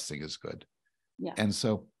than the best thing is good. Yeah. And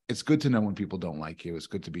so it's good to know when people don't like you. It's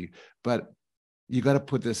good to be, but you got to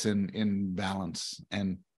put this in balance.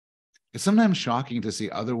 And it's sometimes shocking to see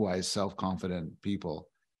otherwise self-confident people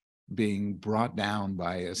being brought down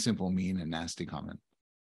by a simple, mean, and nasty comment.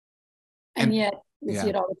 And yet we see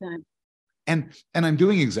it all the time. And I'm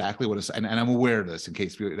doing exactly what and I'm aware of this, in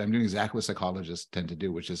case I'm doing exactly what psychologists tend to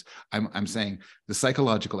do, which is I'm saying the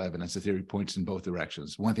psychological evidence, the theory points in both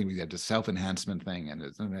directions. One thing, we have the self-enhancement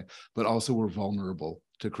thing, but also we're vulnerable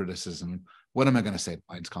to criticism. What am I going to say?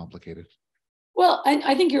 Mine's complicated. Well,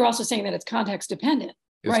 I think you're also saying that it's context dependent,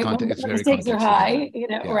 right? When the stakes are high,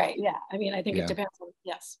 right? Yeah. I mean, I think it depends on,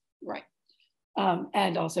 yes, right.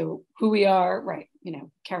 And also who we are, right?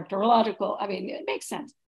 Characterological. I mean, it makes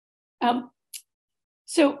sense.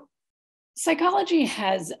 So psychology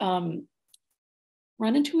has run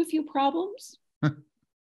into a few problems,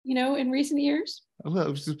 in recent years.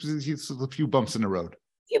 A few bumps in the road.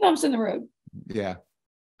 Yeah.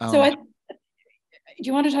 Do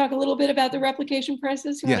you want to talk a little bit about the replication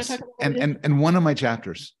crisis? Yes. And one of my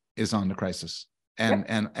chapters is on the crisis.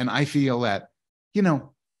 And I feel that,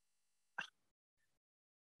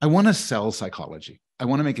 I want to sell psychology. I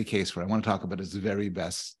want to make a case for it. I want to talk about its very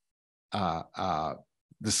best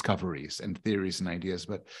discoveries and theories and ideas.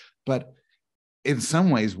 But in some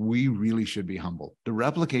ways, we really should be humble. The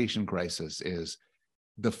replication crisis is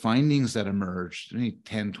the findings that emerged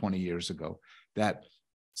 10, 20 years ago, that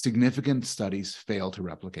significant studies fail to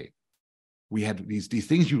replicate. We had these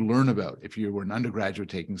things you learn about if you were an undergraduate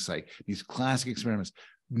taking psych, these classic experiments,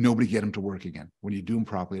 nobody get them to work again. When you do them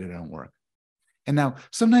properly, they don't work. And now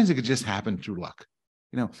sometimes it could just happen through luck.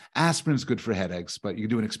 Aspirin's good for headaches, but you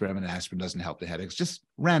do an experiment and aspirin doesn't help the headaches. Just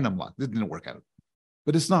random luck. It didn't work out.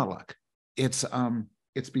 But it's not luck. It's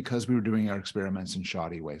because we were doing our experiments in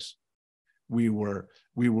shoddy ways. We were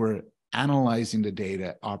analyzing the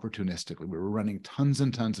data opportunistically. We were running tons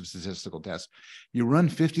and tons of statistical tests. You run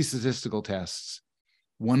 50 statistical tests,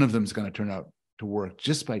 one of them is going to turn out to work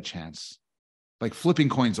just by chance, like flipping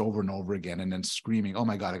coins over and over again and then screaming, oh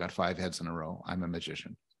my God, I got 5 heads in a row. I'm a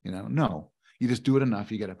magician. No, you just do it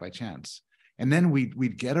enough, you get it by chance. And then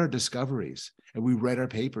we'd get our discoveries and we write our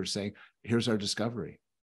papers saying, here's our discovery.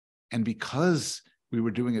 And because we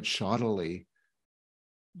were doing it shoddily,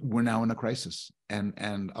 we're now in a crisis,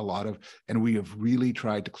 and we have really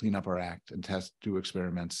tried to clean up our act and do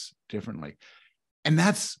experiments differently. And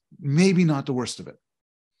that's maybe not the worst of it.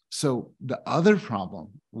 So the other problem,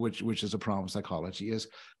 which is a problem of psychology, is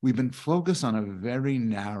we've been focused on a very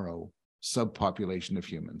narrow subpopulation of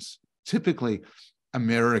humans, typically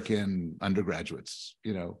American undergraduates,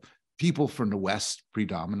 people from the West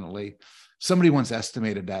predominantly. Somebody once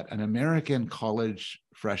estimated that an American college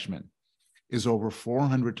freshman is over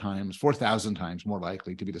 4,000 times more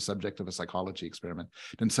likely to be the subject of a psychology experiment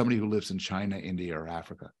than somebody who lives in China, India, or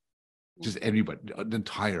Africa. Just everybody, the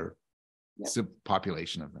entire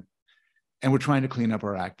population of them. And we're trying to clean up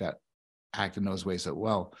our act in those ways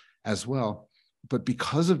as well. But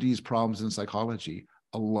because of these problems in psychology,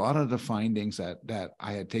 a lot of the findings that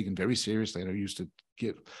I had taken very seriously and I used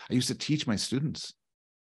to teach my students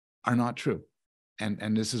are not true.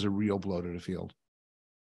 And this is a real blow to the field.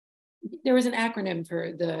 There was an acronym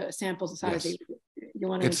for the sample size. Yes. You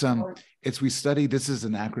want to this is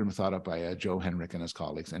an acronym thought up by Joe Henrich and his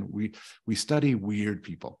colleagues, and we study weird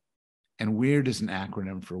people, and weird is an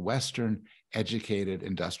acronym for Western, educated,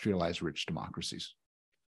 industrialized, rich democracies.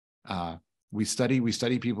 We study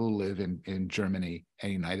people who live in Germany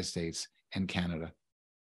and United States and Canada,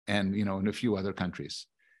 and in a few other countries,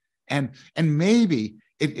 and maybe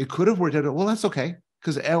it could have worked out. Well, that's okay,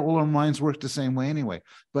 because all our minds work the same way anyway.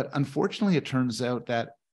 But unfortunately, it turns out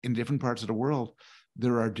that in different parts of the world,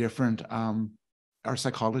 there are different, our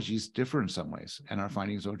psychologies differ in some ways, and our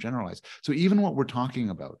findings don't generalize. So even what we're talking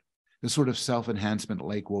about, the sort of self-enhancement,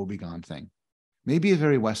 like woebegone thing, may be a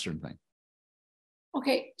very Western thing.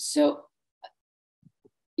 Okay, so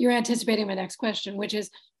you're anticipating my next question, which is,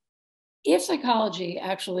 if psychology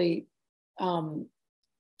actually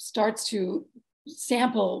starts to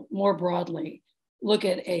sample more broadly, look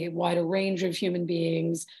at a wider range of human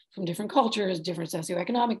beings from different cultures, different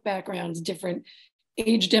socioeconomic backgrounds, different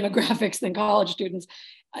age demographics than college students.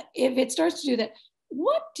 If it starts to do that,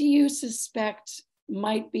 what do you suspect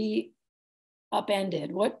might be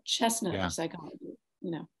upended? What chestnut of psychology,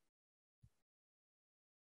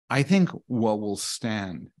 I think what will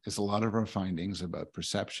stand is a lot of our findings about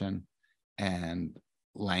perception and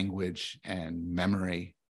language and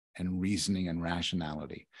memory and reasoning and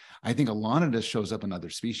rationality. I think a lot of this shows up in other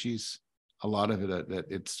species. A lot of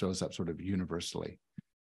it shows up sort of universally.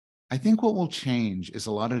 I think what will change is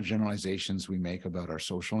a lot of generalizations we make about our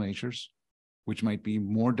social natures, which might be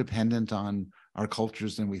more dependent on our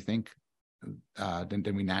cultures than we think,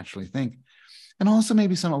 than we naturally think. And also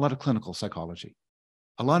maybe a lot of clinical psychology.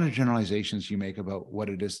 A lot of generalizations you make about what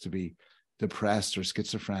it is to be depressed or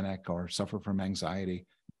schizophrenic or suffer from anxiety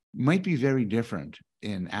might be very different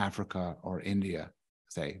in Africa or India,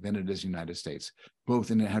 say, than it is in the United States,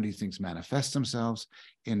 both in how these things manifest themselves,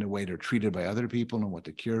 in the way they're treated by other people and what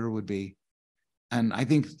the cure would be. And I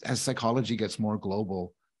think as psychology gets more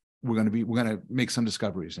global, we're going to make some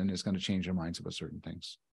discoveries, and it's going to change our minds about certain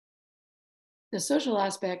things. The social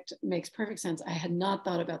aspect makes perfect sense. I had not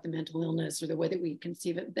thought about the mental illness or the way that we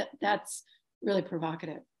conceive it. That's really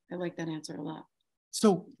provocative. I like that answer a lot.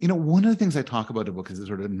 So, one of the things I talk about in the book is the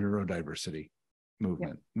sort of neurodiversity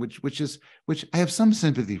movement, which I have some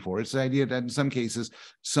sympathy for. It's the idea that in some cases,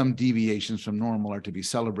 some deviations from normal are to be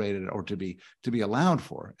celebrated or to be allowed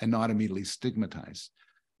for and not immediately stigmatized.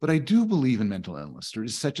 But I do believe in mental illness. There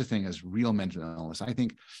is such a thing as real mental illness. I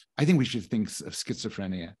think we should think of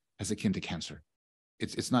schizophrenia as akin to cancer.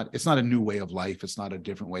 It's not a new way of life. It's not a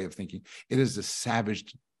different way of thinking. It is a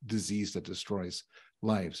savage disease that destroys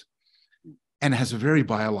lives and has a very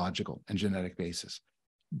biological and genetic basis.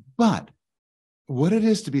 But what it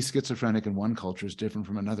is to be schizophrenic in one culture is different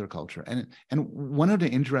from another culture. And one of the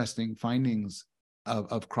interesting findings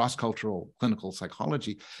of cross-cultural clinical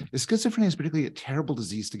psychology is schizophrenia is particularly a terrible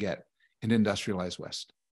disease to get in the industrialized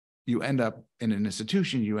West. You end up in an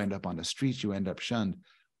institution, you end up on the streets, you end up shunned.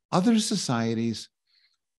 Other societies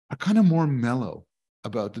are kind of more mellow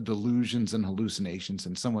about the delusions and hallucinations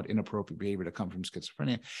and somewhat inappropriate behavior that come from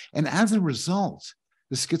schizophrenia. And as a result,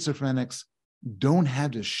 the schizophrenics don't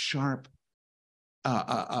have this sharp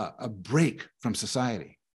a break from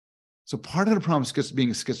society. So part of the problem with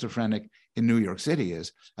being schizophrenic in New York City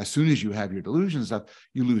is as soon as you have your delusions up,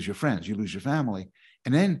 you lose your friends, you lose your family,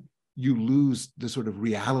 and then you lose the sort of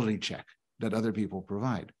reality check that other people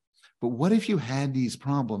provide. But what if you had these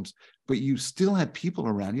problems, but you still had people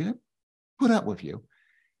around you that put up with you,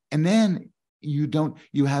 and then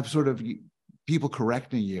you have sort of people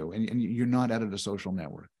correcting you, and you're not out of the social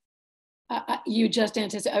network? You just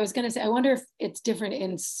anticipated. I was going to say, I wonder if it's different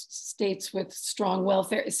in states with strong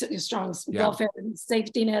welfare and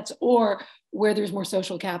safety nets, or where there's more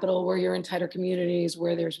social capital, where you're in tighter communities,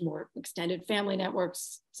 where there's more extended family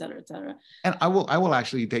networks, et cetera, et cetera. And I will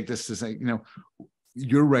actually take this to say,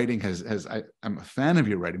 your writing I'm a fan of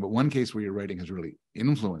your writing, but one case where your writing has really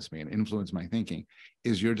influenced me and influenced my thinking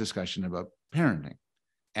is your discussion about parenting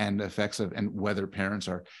and the effects of, and whether parents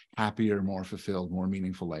are happier, more fulfilled, more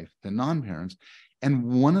meaningful life than non-parents. And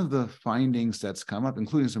one of the findings that's come up,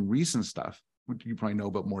 including some recent stuff, which you probably know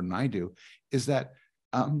about more than I do, is that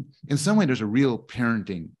in some way there's a real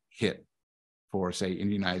parenting hit for, say, in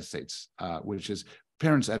the United States, which is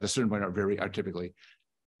parents at a certain point are typically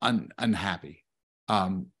unhappy,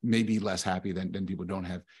 maybe less happy than people who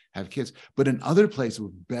don't have kids. But in other places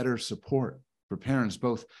with better support for parents,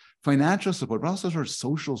 both financial support, but also sort of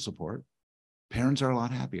social support, parents are a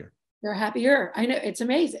lot happier. They're happier. I know, it's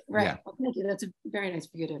amazing. Right. Yeah. Well, thank you. That's very nice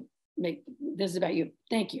for you to make. This is about you.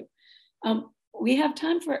 Thank you. We have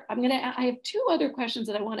time for, I have two other questions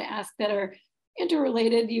that I want to ask that are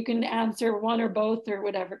interrelated. You can answer one or both or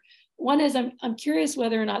whatever. One is, I'm curious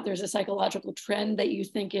whether or not there's a psychological trend that you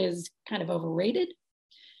think is kind of overrated.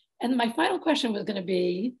 And my final question was going to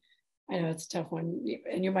be, I know it's a tough one,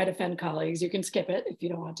 and you might offend colleagues. You can skip it if you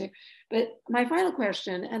don't want to. But my final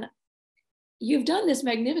question, and you've done this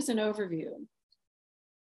magnificent overview,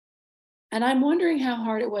 and I'm wondering how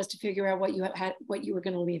hard it was to figure out what you were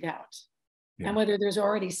going to leave out, and whether there's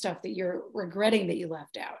already stuff that you're regretting that you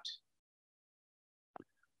left out.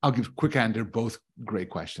 I'll give a quick answer. They're both great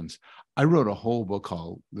questions. I wrote a whole book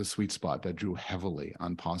called The Sweet Spot that drew heavily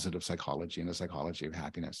on positive psychology and the psychology of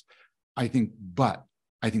happiness. I think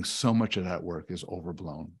so much of that work is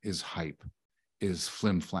overblown, is hype, is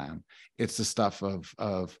flim-flam. It's the stuff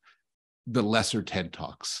of the lesser TED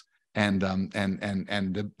Talks and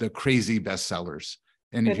the crazy bestsellers.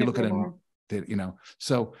 And if you look at them,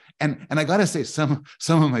 so and I gotta say, some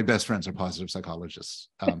of my best friends are positive psychologists,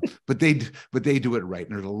 but they do it right.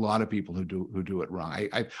 And there's a lot of people who do it wrong.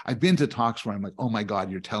 I've been to talks where I'm like, oh my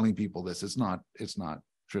God, you're telling people this. It's not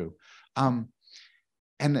true. And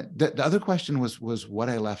the other question was what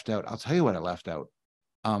I left out. I'll tell you what I left out.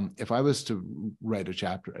 If I was to write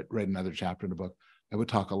another chapter in the book, I would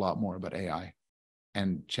talk a lot more about AI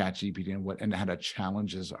and ChatGPT and how that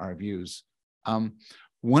challenges our views.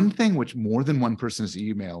 One thing which more than one person has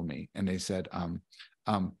emailed me, and they said,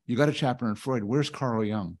 you got a chapter on Freud, where's Carl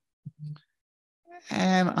Jung?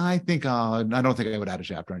 And I don't think I would add a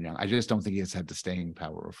chapter on Jung. I just don't think he has had the staying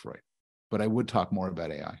power of Freud. But I would talk more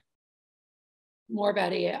about AI. More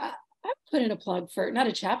about AI. I put in a plug for, not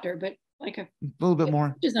a chapter, but like a little bit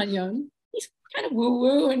more. Just on Jung. He's kind of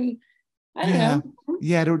woo-woo, and I don't know.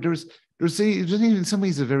 Yeah, there's in some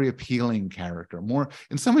ways a very appealing character,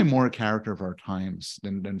 in some way more a character of our times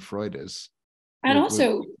than Freud is. And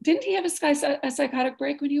also, didn't he have a psychotic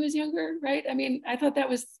break when he was younger, right? I mean, I thought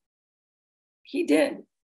he did.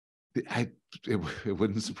 It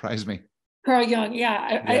wouldn't surprise me. Carl Jung,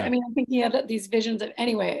 I mean, I think he had these visions of,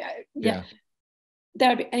 anyway, that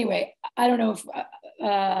would be, anyway, I don't know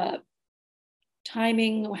if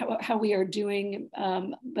timing, how we are doing,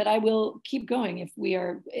 but I will keep going if we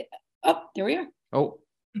are. Oh, there we are. Oh,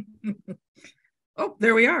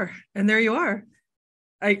 there we are. And there you are.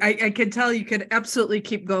 I can tell you could absolutely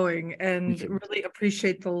keep going, and really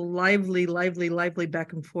appreciate the lively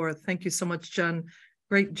back and forth. Thank you so much, Jen.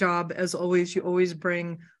 Great job. As always, you always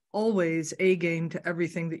bring A game to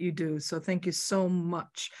everything that you do. So thank you so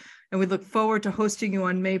much. And we look forward to hosting you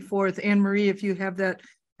on May 4th. Anne-Marie, if you have that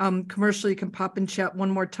commercial, you can pop in chat one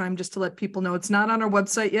more time just to let people know. It's not on our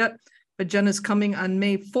website yet, but Jen is coming on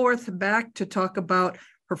May 4th back to talk about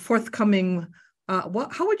her forthcoming, how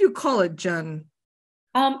would you call it, Jen?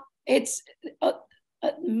 It's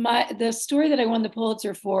the story that I won the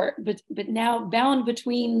Pulitzer for, but now bound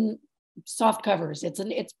between soft covers. It's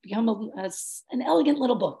become an elegant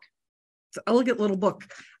little book. It's an elegant little book.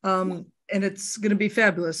 And it's going to be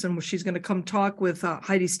fabulous. And she's going to come talk with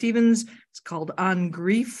Heidi Stevens. It's called On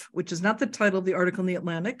Grief, which is not the title of the article in The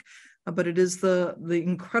Atlantic, but it is the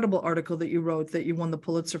incredible article that you wrote that you won the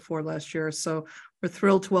Pulitzer for last year. So we're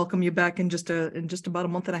thrilled to welcome you back in just about a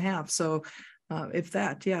month and a half. So I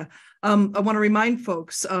want to remind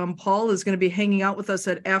folks, Paul is going to be hanging out with us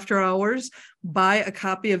at After Hours. Buy a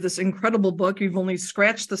copy of this incredible book. You've only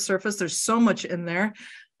scratched the surface. There's so much in there.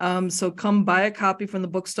 So come buy a copy from the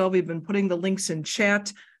bookstore. We've been putting the links in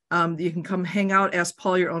chat. You can come hang out, ask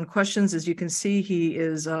Paul your own questions. As you can see, he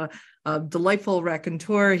is a delightful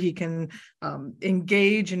raconteur. He can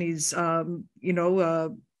engage, and he's, can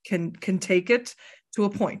take it to a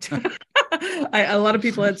point. A lot of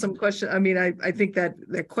people had some question. I mean, I think that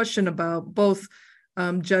question about both,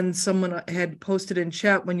 Jen, someone had posted in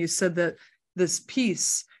chat when you said that this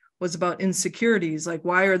piece was about insecurities. Like,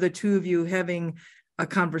 why are the two of you having a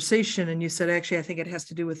conversation? And you said, actually, I think it has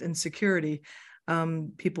to do with insecurity.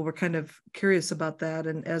 People were kind of curious about that,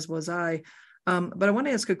 and as was I. But I want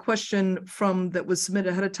to ask a question that was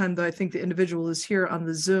submitted ahead of time, though I think the individual is here on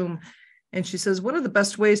the Zoom. And she says, what are the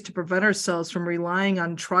best ways to prevent ourselves from relying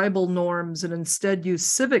on tribal norms and instead use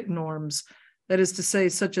civic norms? That is to say,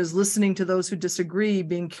 such as listening to those who disagree,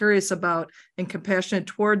 being curious about and compassionate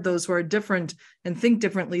toward those who are different and think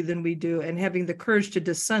differently than we do, and having the courage to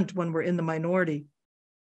dissent when we're in the minority.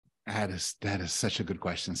 That is such a good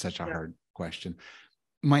question, such a hard question.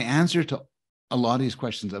 My answer to a lot of these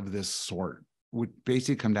questions of this sort would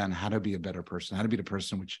basically come down to how to be a better person, how to be the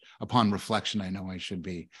person which, upon reflection, I know I should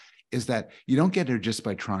be, is that you don't get there just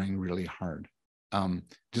by trying really hard.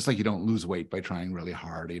 Just like you don't lose weight by trying really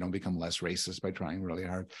hard, or you don't become less racist by trying really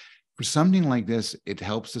hard. For something like this, it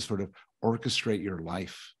helps to sort of orchestrate your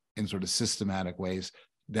life in sort of systematic ways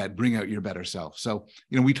that bring out your better self. So,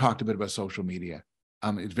 we talked a bit about social media.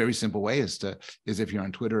 It's a very simple way is if you're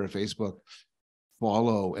on Twitter or Facebook,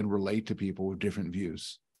 follow and relate to people with different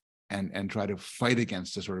views, and try to fight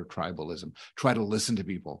against a sort of tribalism. Try to listen to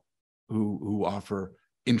people who offer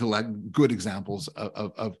good examples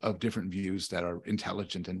of different views that are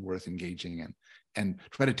intelligent and worth engaging in, and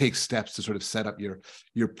try to take steps to sort of set up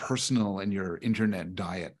your personal and your internet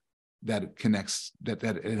diet that connects, that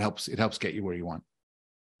it helps get you where you want.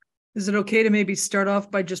 Is it okay to maybe start off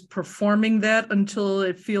by just performing that until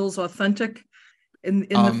it feels authentic in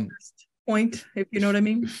the first point, if you know what I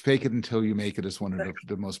mean? Fake it until you make it is one of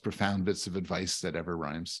the most profound bits of advice that ever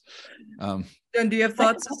rhymes. Jen, do you have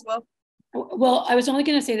thoughts as well? Well, I was only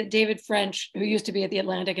going to say that David French, who used to be at The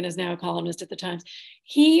Atlantic and is now a columnist at the Times,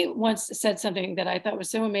 he once said something that I thought was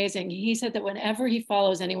so amazing. He said that whenever he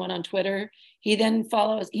follows anyone on Twitter, he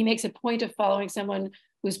makes a point of following someone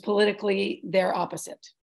who's politically their opposite.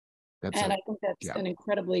 I think that's an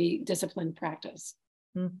incredibly disciplined practice.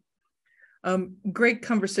 Great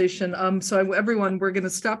conversation. So everyone, we're going to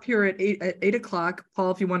stop here at 8 o'clock. Paul,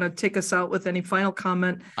 if you want to take us out with any final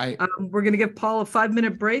comment, we're going to give Paul a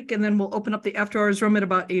 5-minute break, and then we'll open up the after hours room at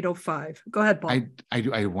about 8:05. Go ahead, Paul.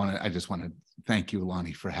 I just want to thank you,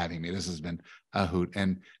 Lonnie, for having me. This has been a hoot.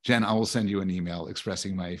 And Jen, I will send you an email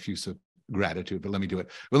expressing my effusive gratitude, but let me do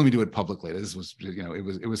it publicly. This was,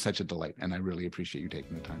 it was such a delight, and I really appreciate you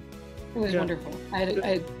taking the time. It was wonderful. I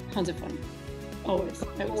had tons of fun. Always.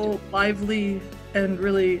 Lively and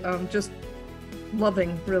really just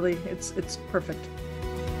loving. Really, it's perfect.